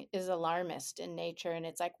marketing is alarmist in nature, and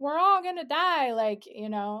it's like we're all gonna die, like,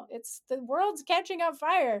 it's the world's catching on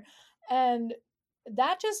fire. And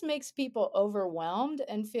that just makes people overwhelmed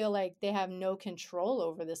and feel like they have no control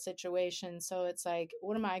over the situation. So it's like,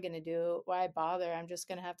 what am I going to do? Why bother? I'm just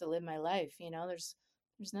going to have to live my life. There's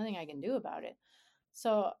nothing I can do about it.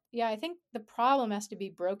 So yeah, I think the problem has to be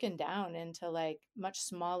broken down into like much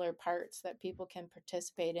smaller parts that people can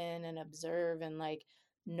participate in and observe and like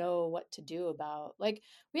know what to do about. Like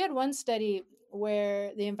we had one study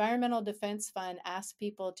where the Environmental Defense Fund asked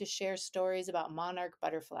people to share stories about monarch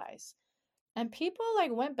butterflies, and people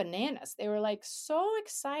like went bananas. They were like so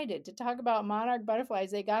excited to talk about monarch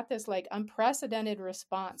butterflies. They got this like unprecedented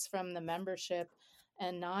response from the membership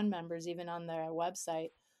and non-members, even on their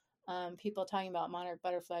website. People talking about monarch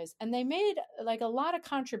butterflies. And they made like a lot of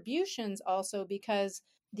contributions also because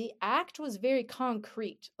the act was very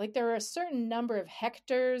concrete. Like there were a certain number of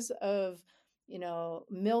hectares of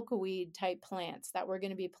milkweed type plants that were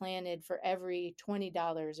going to be planted for every $20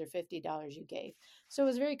 or $50 you gave. So it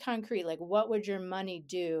was very concrete, like what would your money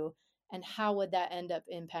do and how would that end up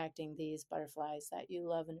impacting these butterflies that you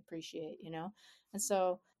love and appreciate, And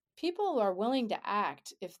so people are willing to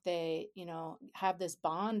act if they, have this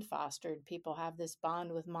bond fostered. People have this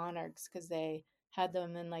bond with monarchs because they had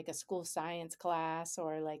them in like a school science class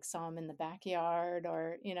or like saw them in the backyard,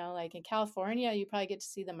 or like in California you probably get to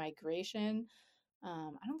see the migration.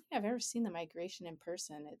 I don't think I've ever seen the migration in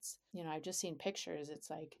person. It's, I've just seen pictures.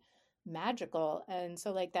 It's like magical. And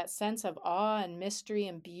so, like, that sense of awe and mystery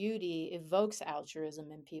and beauty evokes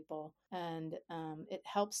altruism in people. And it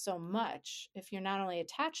helps so much if you're not only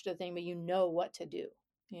attached to the thing, but you know what to do,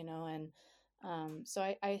 And so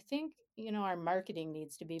I think our marketing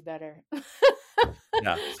needs to be better.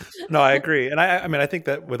 Yeah, no, I agree. And I mean, I think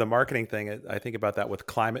that with a marketing thing, I think about that with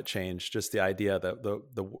climate change, just the idea that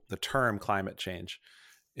the term climate change,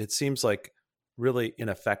 it seems like really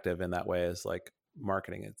ineffective in that way as like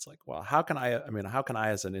marketing. It's like, well, how can I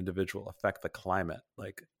as an individual affect the climate?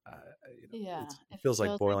 Like, Yeah, it it feels like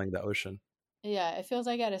feels like boiling the ocean. yeah, it feels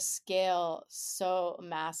like at a scale so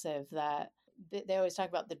massive that they always talk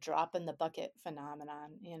about the drop in the bucket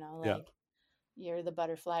phenomenon, Yeah. like you're the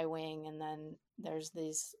butterfly wing and then there's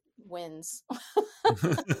these winds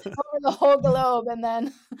over the whole globe and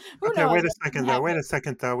then who Okay, knows wait a what's second going though. to Wait a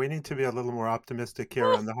second though. We need to be a little more optimistic here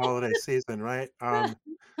on the holiday season, right?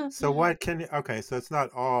 So happen. what can okay, so it's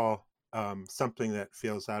not all something that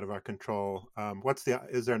feels out of our control.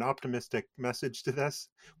 Is there an optimistic message to this?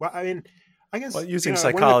 Well, I mean, I Well, guess, using one of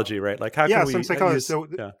the psychology, right? Like, how can yeah, some we psychologists. use? So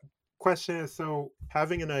the Yeah. question is, so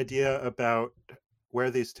having an idea about where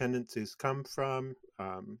these tendencies come from,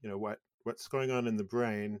 what's going on in the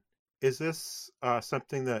brain, is this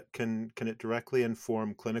something that can it directly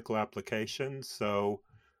inform clinical applications? So,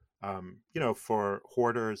 for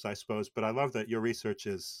hoarders, I suppose. But I love that your research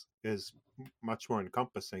is much more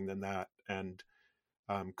encompassing than that, and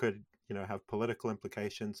could have political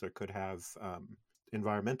implications or could have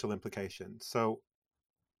environmental implications. So,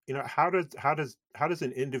 how does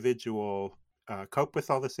an individual cope with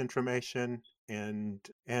all this information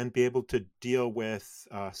and be able to deal with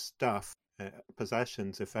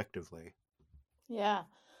possessions effectively? Yeah.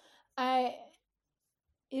 I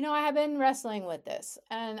I have been wrestling with this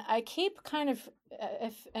and I keep kind of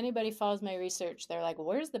if anybody follows my research, they're like,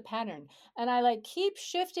 "Where's the pattern?" And I like keep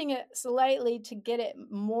shifting it slightly to get it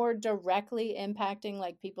more directly impacting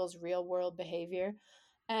like people's real world behavior.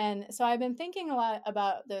 And so I've been thinking a lot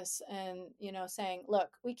about this and, saying,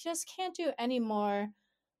 "Look, we just can't do any more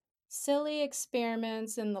silly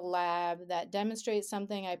experiments in the lab that demonstrate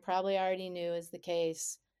something I probably already knew is the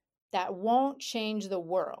case that won't change the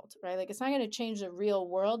world, right? Like, it's not going to change the real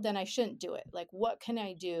world, then I shouldn't do it. Like, what can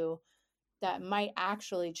I do that might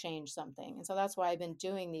actually change something?" And so that's why I've been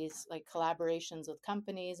doing these like collaborations with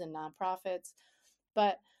companies and nonprofits.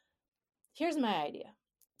 But here's my idea.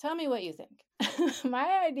 Tell me what you think.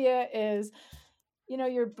 My idea is,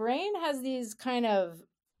 your brain has these kind of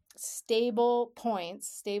stable points,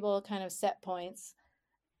 stable kind of set points.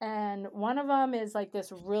 And one of them is like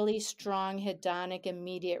this really strong hedonic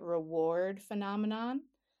immediate reward phenomenon.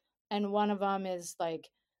 And one of them is like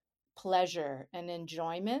pleasure and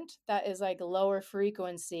enjoyment that is like lower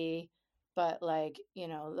frequency, but like,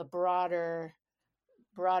 the broader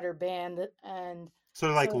band. And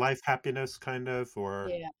Sort of like so life happiness, kind of, or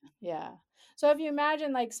yeah, yeah. So if you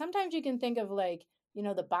imagine, like, sometimes you can think of like,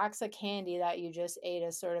 the box of candy that you just ate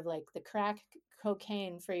as sort of like the crack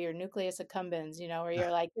cocaine for your nucleus accumbens, where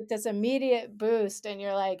you're like, get this immediate boost and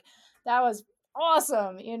you're like, that was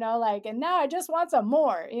awesome, like, and now I just want some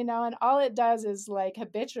more, and all it does is like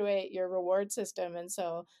habituate your reward system. And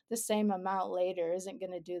so the same amount later isn't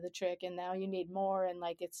going to do the trick. And now you need more. And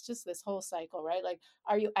like, it's just this whole cycle, right? Like,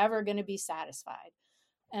 are you ever going to be satisfied?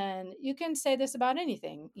 And you can say this about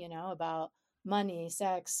anything, about money,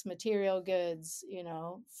 sex, material goods,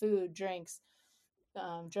 food, drinks,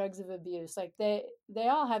 drugs of abuse. Like they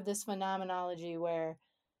all have this phenomenology where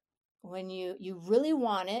when you really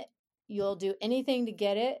want it, you'll do anything to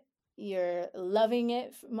get it. You're loving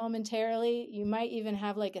it momentarily. You might even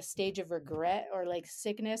have like a stage of regret or like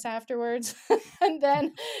sickness afterwards. And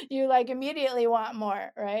then you like immediately want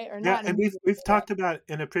more, right? Or yeah. not And we've immediately. we've talked about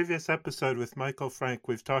in a previous episode with Michael Frank.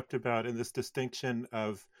 We've talked about in this distinction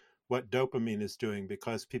of what dopamine is doing,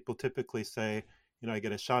 because people typically say, I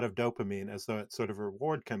get a shot of dopamine as though it's sort of a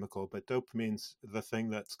reward chemical, but dopamine's the thing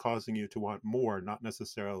that's causing you to want more, not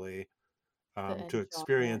necessarily The to enjoyment.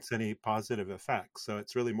 experience any positive effects. So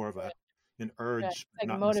it's really more of an Right. urge, It's like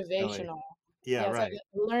not necessarily. motivational. Yeah, Yeah, it's like right.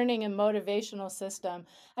 a learning and motivational system.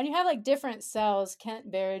 And you have like different cells.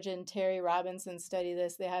 Kent Berridge and Terry Robinson study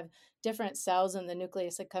this. They have different cells in the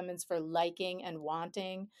nucleus accumbens for liking and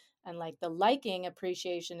wanting. And like the liking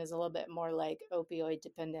appreciation is a little bit more like opioid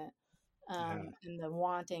dependent. Yeah. And the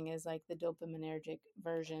wanting is like the dopaminergic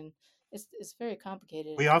version. It's very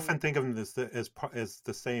complicated We in terms often of, think of them as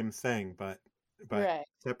the same thing, but right.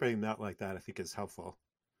 separating that like that, I think, is helpful.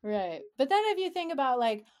 Right. But then if you think about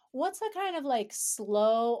like what's a kind of like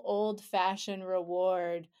slow old fashioned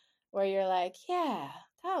reward where you're like, yeah,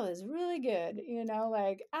 that was really good,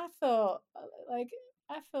 like I feel Oh, like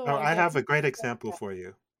I getting have a great example for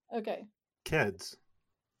you. okay. Kids.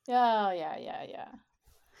 Oh yeah, yeah, yeah.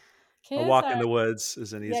 A Kids walk in are the woods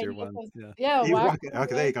is an yeah, easier you get one. those Yeah. yeah, You walk walk. in the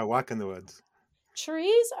Okay, there you woods. go. Walk in the woods.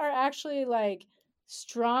 Trees are actually like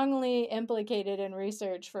strongly implicated in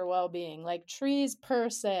research for well-being, like trees per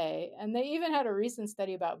se. And they even had a recent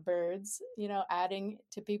study about birds, adding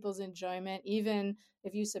to people's enjoyment. Even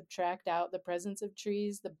if you subtract out the presence of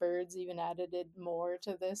trees, the birds even added it more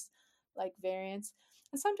to this like variance.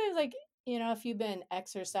 And sometimes like, if you've been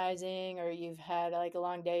exercising or you've had like a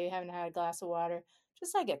long day, you haven't had a glass of water,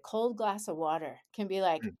 just like a cold glass of water can be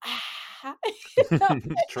like,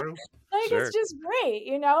 True. like Sure. it's just great,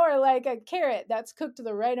 or like a carrot that's cooked to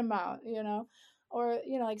the right amount, or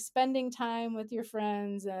like spending time with your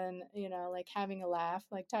friends and like having a laugh,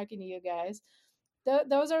 like talking to you guys.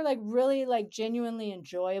 Those are like really like genuinely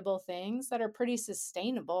enjoyable things that are pretty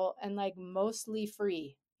sustainable and like mostly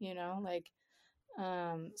free, like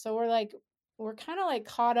so we're kind of like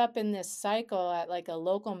caught up in this cycle at like a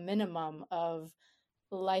local minimum of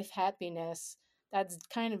life happiness that's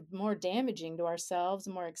kind of more damaging to ourselves,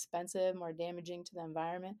 more expensive, more damaging to the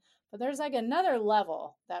environment. But there's like another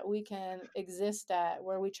level that we can exist at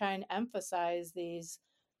where we try and emphasize these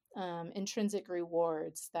intrinsic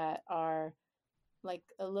rewards that are like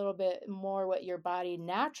a little bit more what your body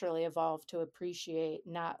naturally evolved to appreciate,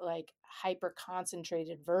 not like hyper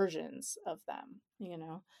concentrated versions of them.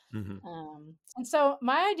 Hmm. And so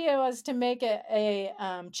my idea was to make it a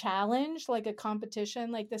challenge, like a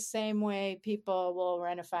competition, like the same way people will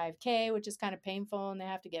run a 5K, which is kind of painful and they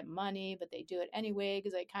have to get money, but they do it anyway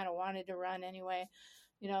because they kind of wanted to run anyway.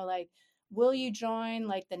 Like, will you join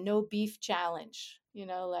like the no beef challenge?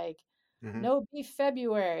 Like Hmm. no beef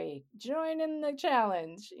February, join in the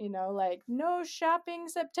challenge, like no shopping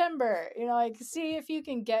September, like see if you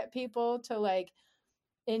can get people to like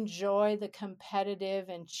enjoy the competitive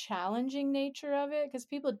and challenging nature of it, because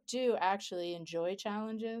people do actually enjoy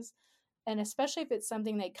challenges, and especially if it's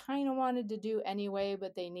something they kind of wanted to do anyway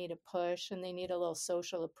but they need a push and they need a little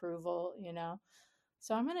social approval.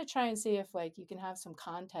 So I'm going to try and see if like you can have some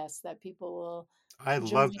contests that people will I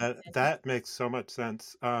love join that. in. That makes so much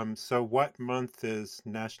sense. So what month is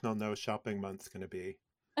National No Shopping Month going to be?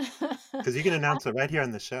 Because you can announce it right here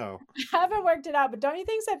on the show. Haven't worked it out, but don't you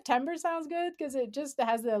think September sounds good because it just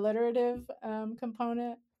has the alliterative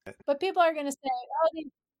component? But people are going to say, "Oh,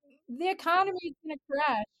 the economy is going to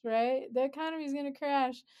crash, right? The economy is going to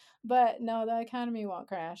crash." But no, the economy won't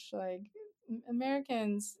crash. Like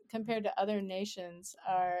Americans compared to other nations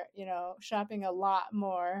are, shopping a lot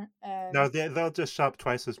more No, and they'll just shop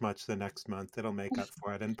twice as much the next month. It'll make up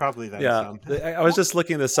for it, and probably then Yeah, some. I was just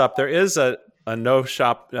looking this up. There is a no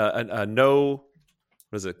shop, a no,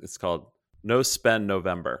 what is it? It's called No Spend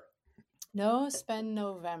November. no spend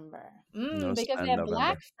November. No Because they Spend have Black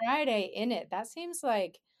November. Friday in it. That seems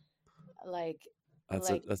like like That's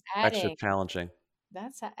extra adding challenging.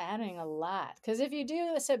 that's adding a lot, because if you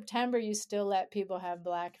do September you still let people have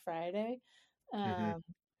Black Friday, Hmm. um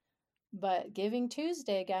but Giving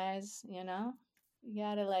Tuesday, guys, you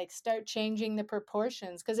gotta like start changing the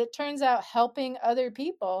proportions, because it turns out helping other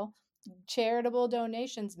people, charitable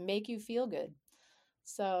donations make you feel good.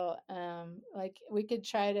 So like we could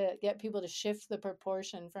try to get people to shift the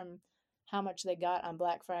proportion from how much they got on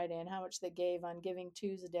Black Friday and how much they gave on Giving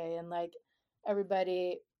Tuesday, and like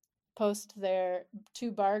everybody post their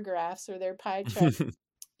two bar graphs or their pie chart.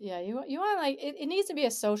 Yeah, you want like it needs to be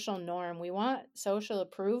a social norm. We want social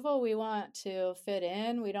approval. We want to fit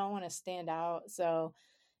in. We don't want to stand out. So,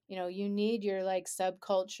 you need your like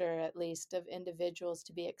subculture at least of individuals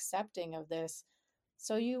to be accepting of this.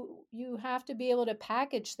 So you have to be able to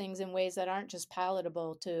package things in ways that aren't just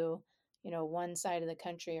palatable to, one side of the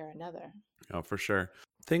country or another. Oh, for sure.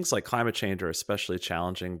 Things like climate change are especially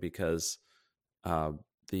challenging because uh,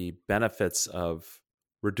 the benefits of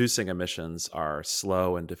reducing emissions are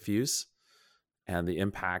slow and diffuse, and the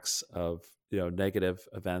impacts of negative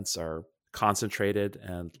events are concentrated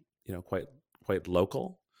and quite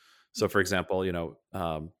local. So, for Mhm. example, in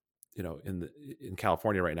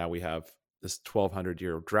California right now we have this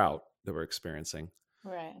 1,200-year drought that we're experiencing.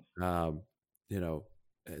 Right. Um,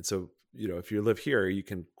 and so if you live here,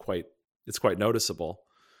 it's quite noticeable.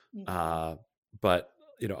 Okay. Uh, but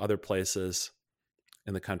other places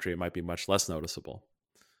in the country it might be much less noticeable.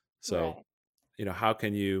 So Right. how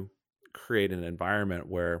can you create an environment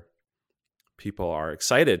where people are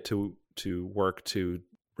excited to work to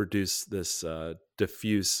reduce this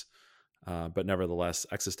diffuse but nevertheless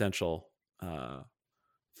existential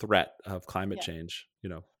threat of climate Yeah. change?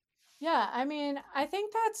 Yeah, I mean, I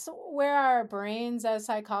think that's where our brains as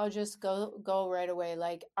psychologists go right away.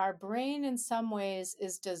 Like our brain in some ways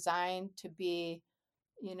is designed to be,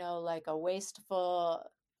 like a wasteful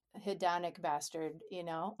hedonic bastard.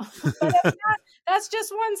 But that's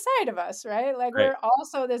just one side of us, right? Like Right. we're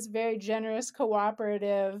also this very generous,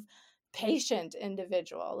 cooperative, patient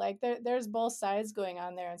individual. Like there's both sides going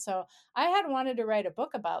on there. And so I had wanted to write a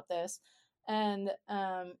book about this. And,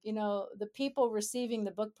 the people receiving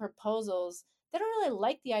the book proposals, they don't really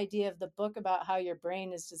like the idea of the book about how your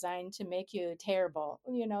brain is designed to make you terrible.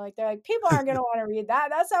 Like they're like, people aren't going to want to read that.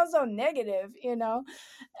 That sounds so negative,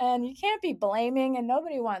 and you can't be blaming, and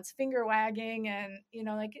nobody wants finger wagging. And,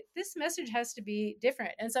 like this message has to be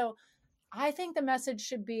different. And so I think the message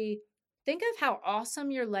should be, think of how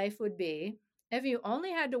awesome your life would be if you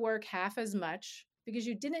only had to work half as much because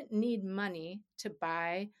you didn't need money to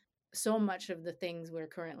buy so much of the things we're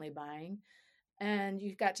currently buying. And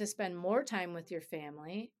you got to spend more time with your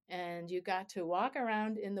family, and you got to walk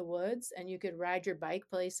around in the woods, and you could ride your bike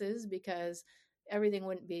places because everything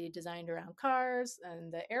wouldn't be designed around cars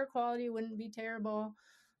and the air quality wouldn't be terrible.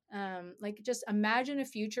 Like just imagine a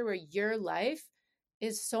future where your life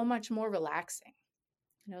is so much more relaxing.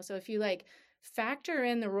 So if you like factor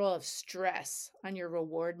in the role of stress on your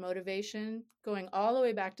reward motivation, going all the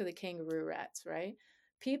way back to the kangaroo rats, right?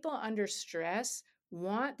 People under stress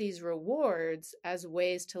want these rewards as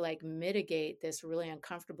ways to like mitigate this really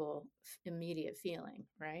uncomfortable immediate feeling,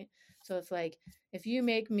 right? So if you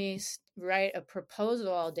make me write a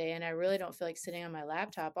proposal all day and I really don't feel like sitting on my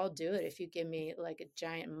laptop, I'll do it if you give me like a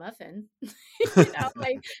giant muffin,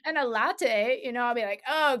 and a latte, I'll be like,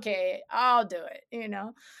 oh, okay, I'll do it,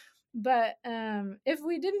 But if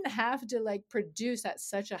we didn't have to like produce at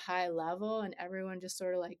such a high level and everyone just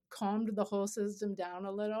sort of like calmed the whole system down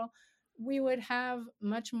a little, we would have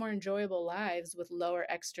much more enjoyable lives with lower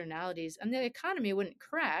externalities, and the economy wouldn't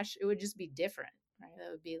crash. It would just be different, right?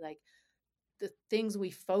 That would be like the things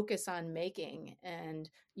we focus on making and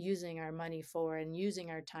using our money for and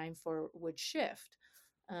using our time for would shift.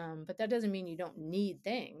 But that doesn't mean you don't need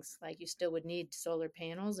things. Like you still would need solar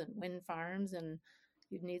panels and wind farms, and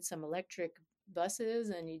you'd need some electric buses,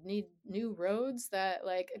 and you'd need new roads that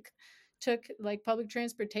like took like public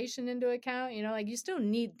transportation into account. Like you still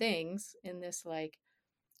need things in this like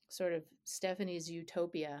sort of Stephanie's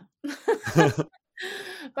utopia.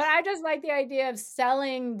 But I just like the idea of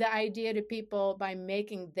selling the idea to people by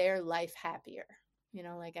making their life happier.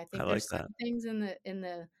 Like I think I like there's that. some things in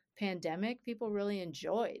the pandemic people really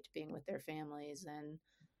enjoyed, being with their families and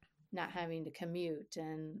not having to commute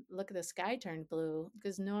and look at the sky turned blue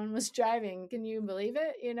because no one was driving. Can you believe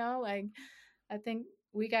it? Like I think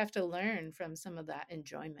we have to learn from some of that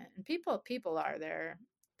enjoyment. And people are there.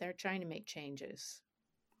 They're trying to make changes.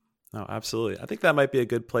 No, absolutely. I think that might be a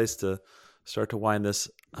good place to start to wind this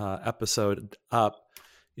episode up,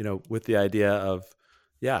 with the idea of,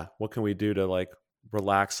 what can we do to like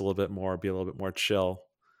relax a little bit more, be a little bit more chill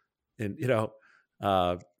in,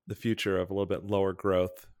 the future of a little bit lower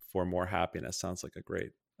growth for more happiness. Sounds like a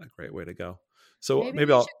great way to go. So maybe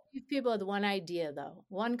they I'll should give people with one idea, though.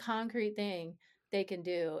 One concrete thing they can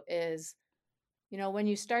do is, when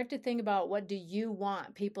you start to think about what do you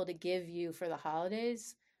want people to give you for the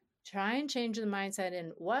holidays, try and change the mindset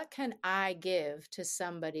in what can I give to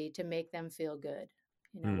somebody to make them feel good?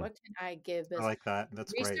 What can I give? I like that.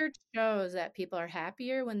 That's great. Research shows that people are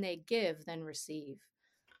happier when they give than receive.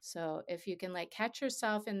 So if you can like catch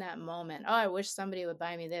yourself in that moment, oh, I wish somebody would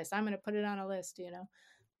buy me this, I'm going to put it on a list,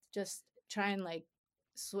 just try and like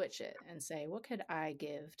switch it and say, what could I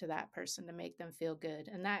give to that person to make them feel good?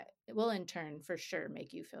 And that will in turn for sure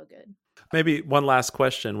make you feel good. Maybe one last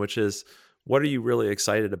question, which is, what are you really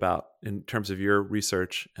excited about in terms of your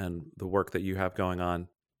research and the work that you have going on?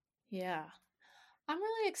 Yeah. I'm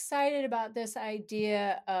really excited about this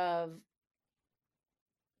idea of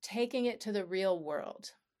taking it to the real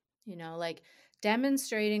world, like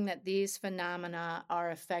demonstrating that these phenomena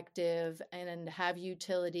are effective and have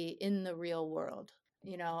utility in the real world.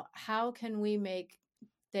 How can we make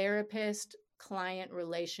therapist client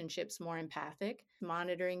relationships more empathic,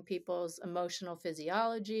 monitoring people's emotional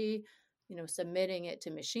physiology, submitting it to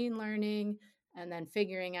machine learning, and then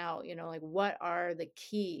figuring out, like what are the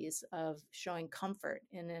keys of showing comfort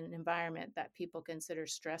in an environment that people consider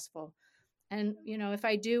stressful. And, if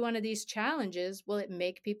I do one of these challenges, will it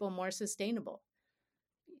make people more sustainable?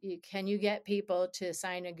 Can you get people to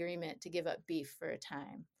sign an agreement to give up beef for a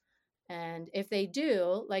time? And if they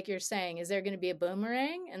do, like you're saying, is there going to be a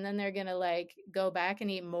boomerang and then they're going to like go back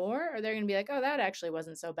and eat more? Or they're going to be like, oh, that actually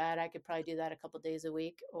wasn't so bad. I could probably do that a couple days a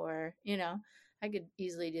week. Or, I could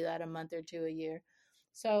easily do that a month or two a year.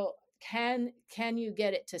 So can you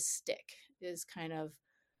get it to stick is kind of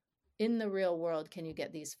in the real world. Can you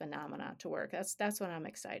get these phenomena to work? That's what I'm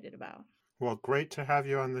excited about. Well, great to have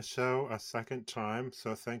you on the show a second time.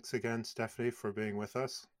 So thanks again, Stephanie, for being with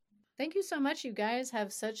us. Thank you so much. You guys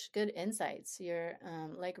have such good insights. You're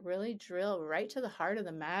like really drill right to the heart of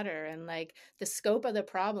the matter and like the scope of the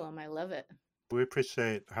problem. I love it. We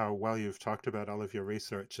appreciate how well you've talked about all of your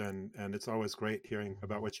research, and it's always great hearing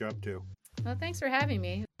about what you're up to. Well, thanks for having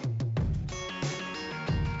me.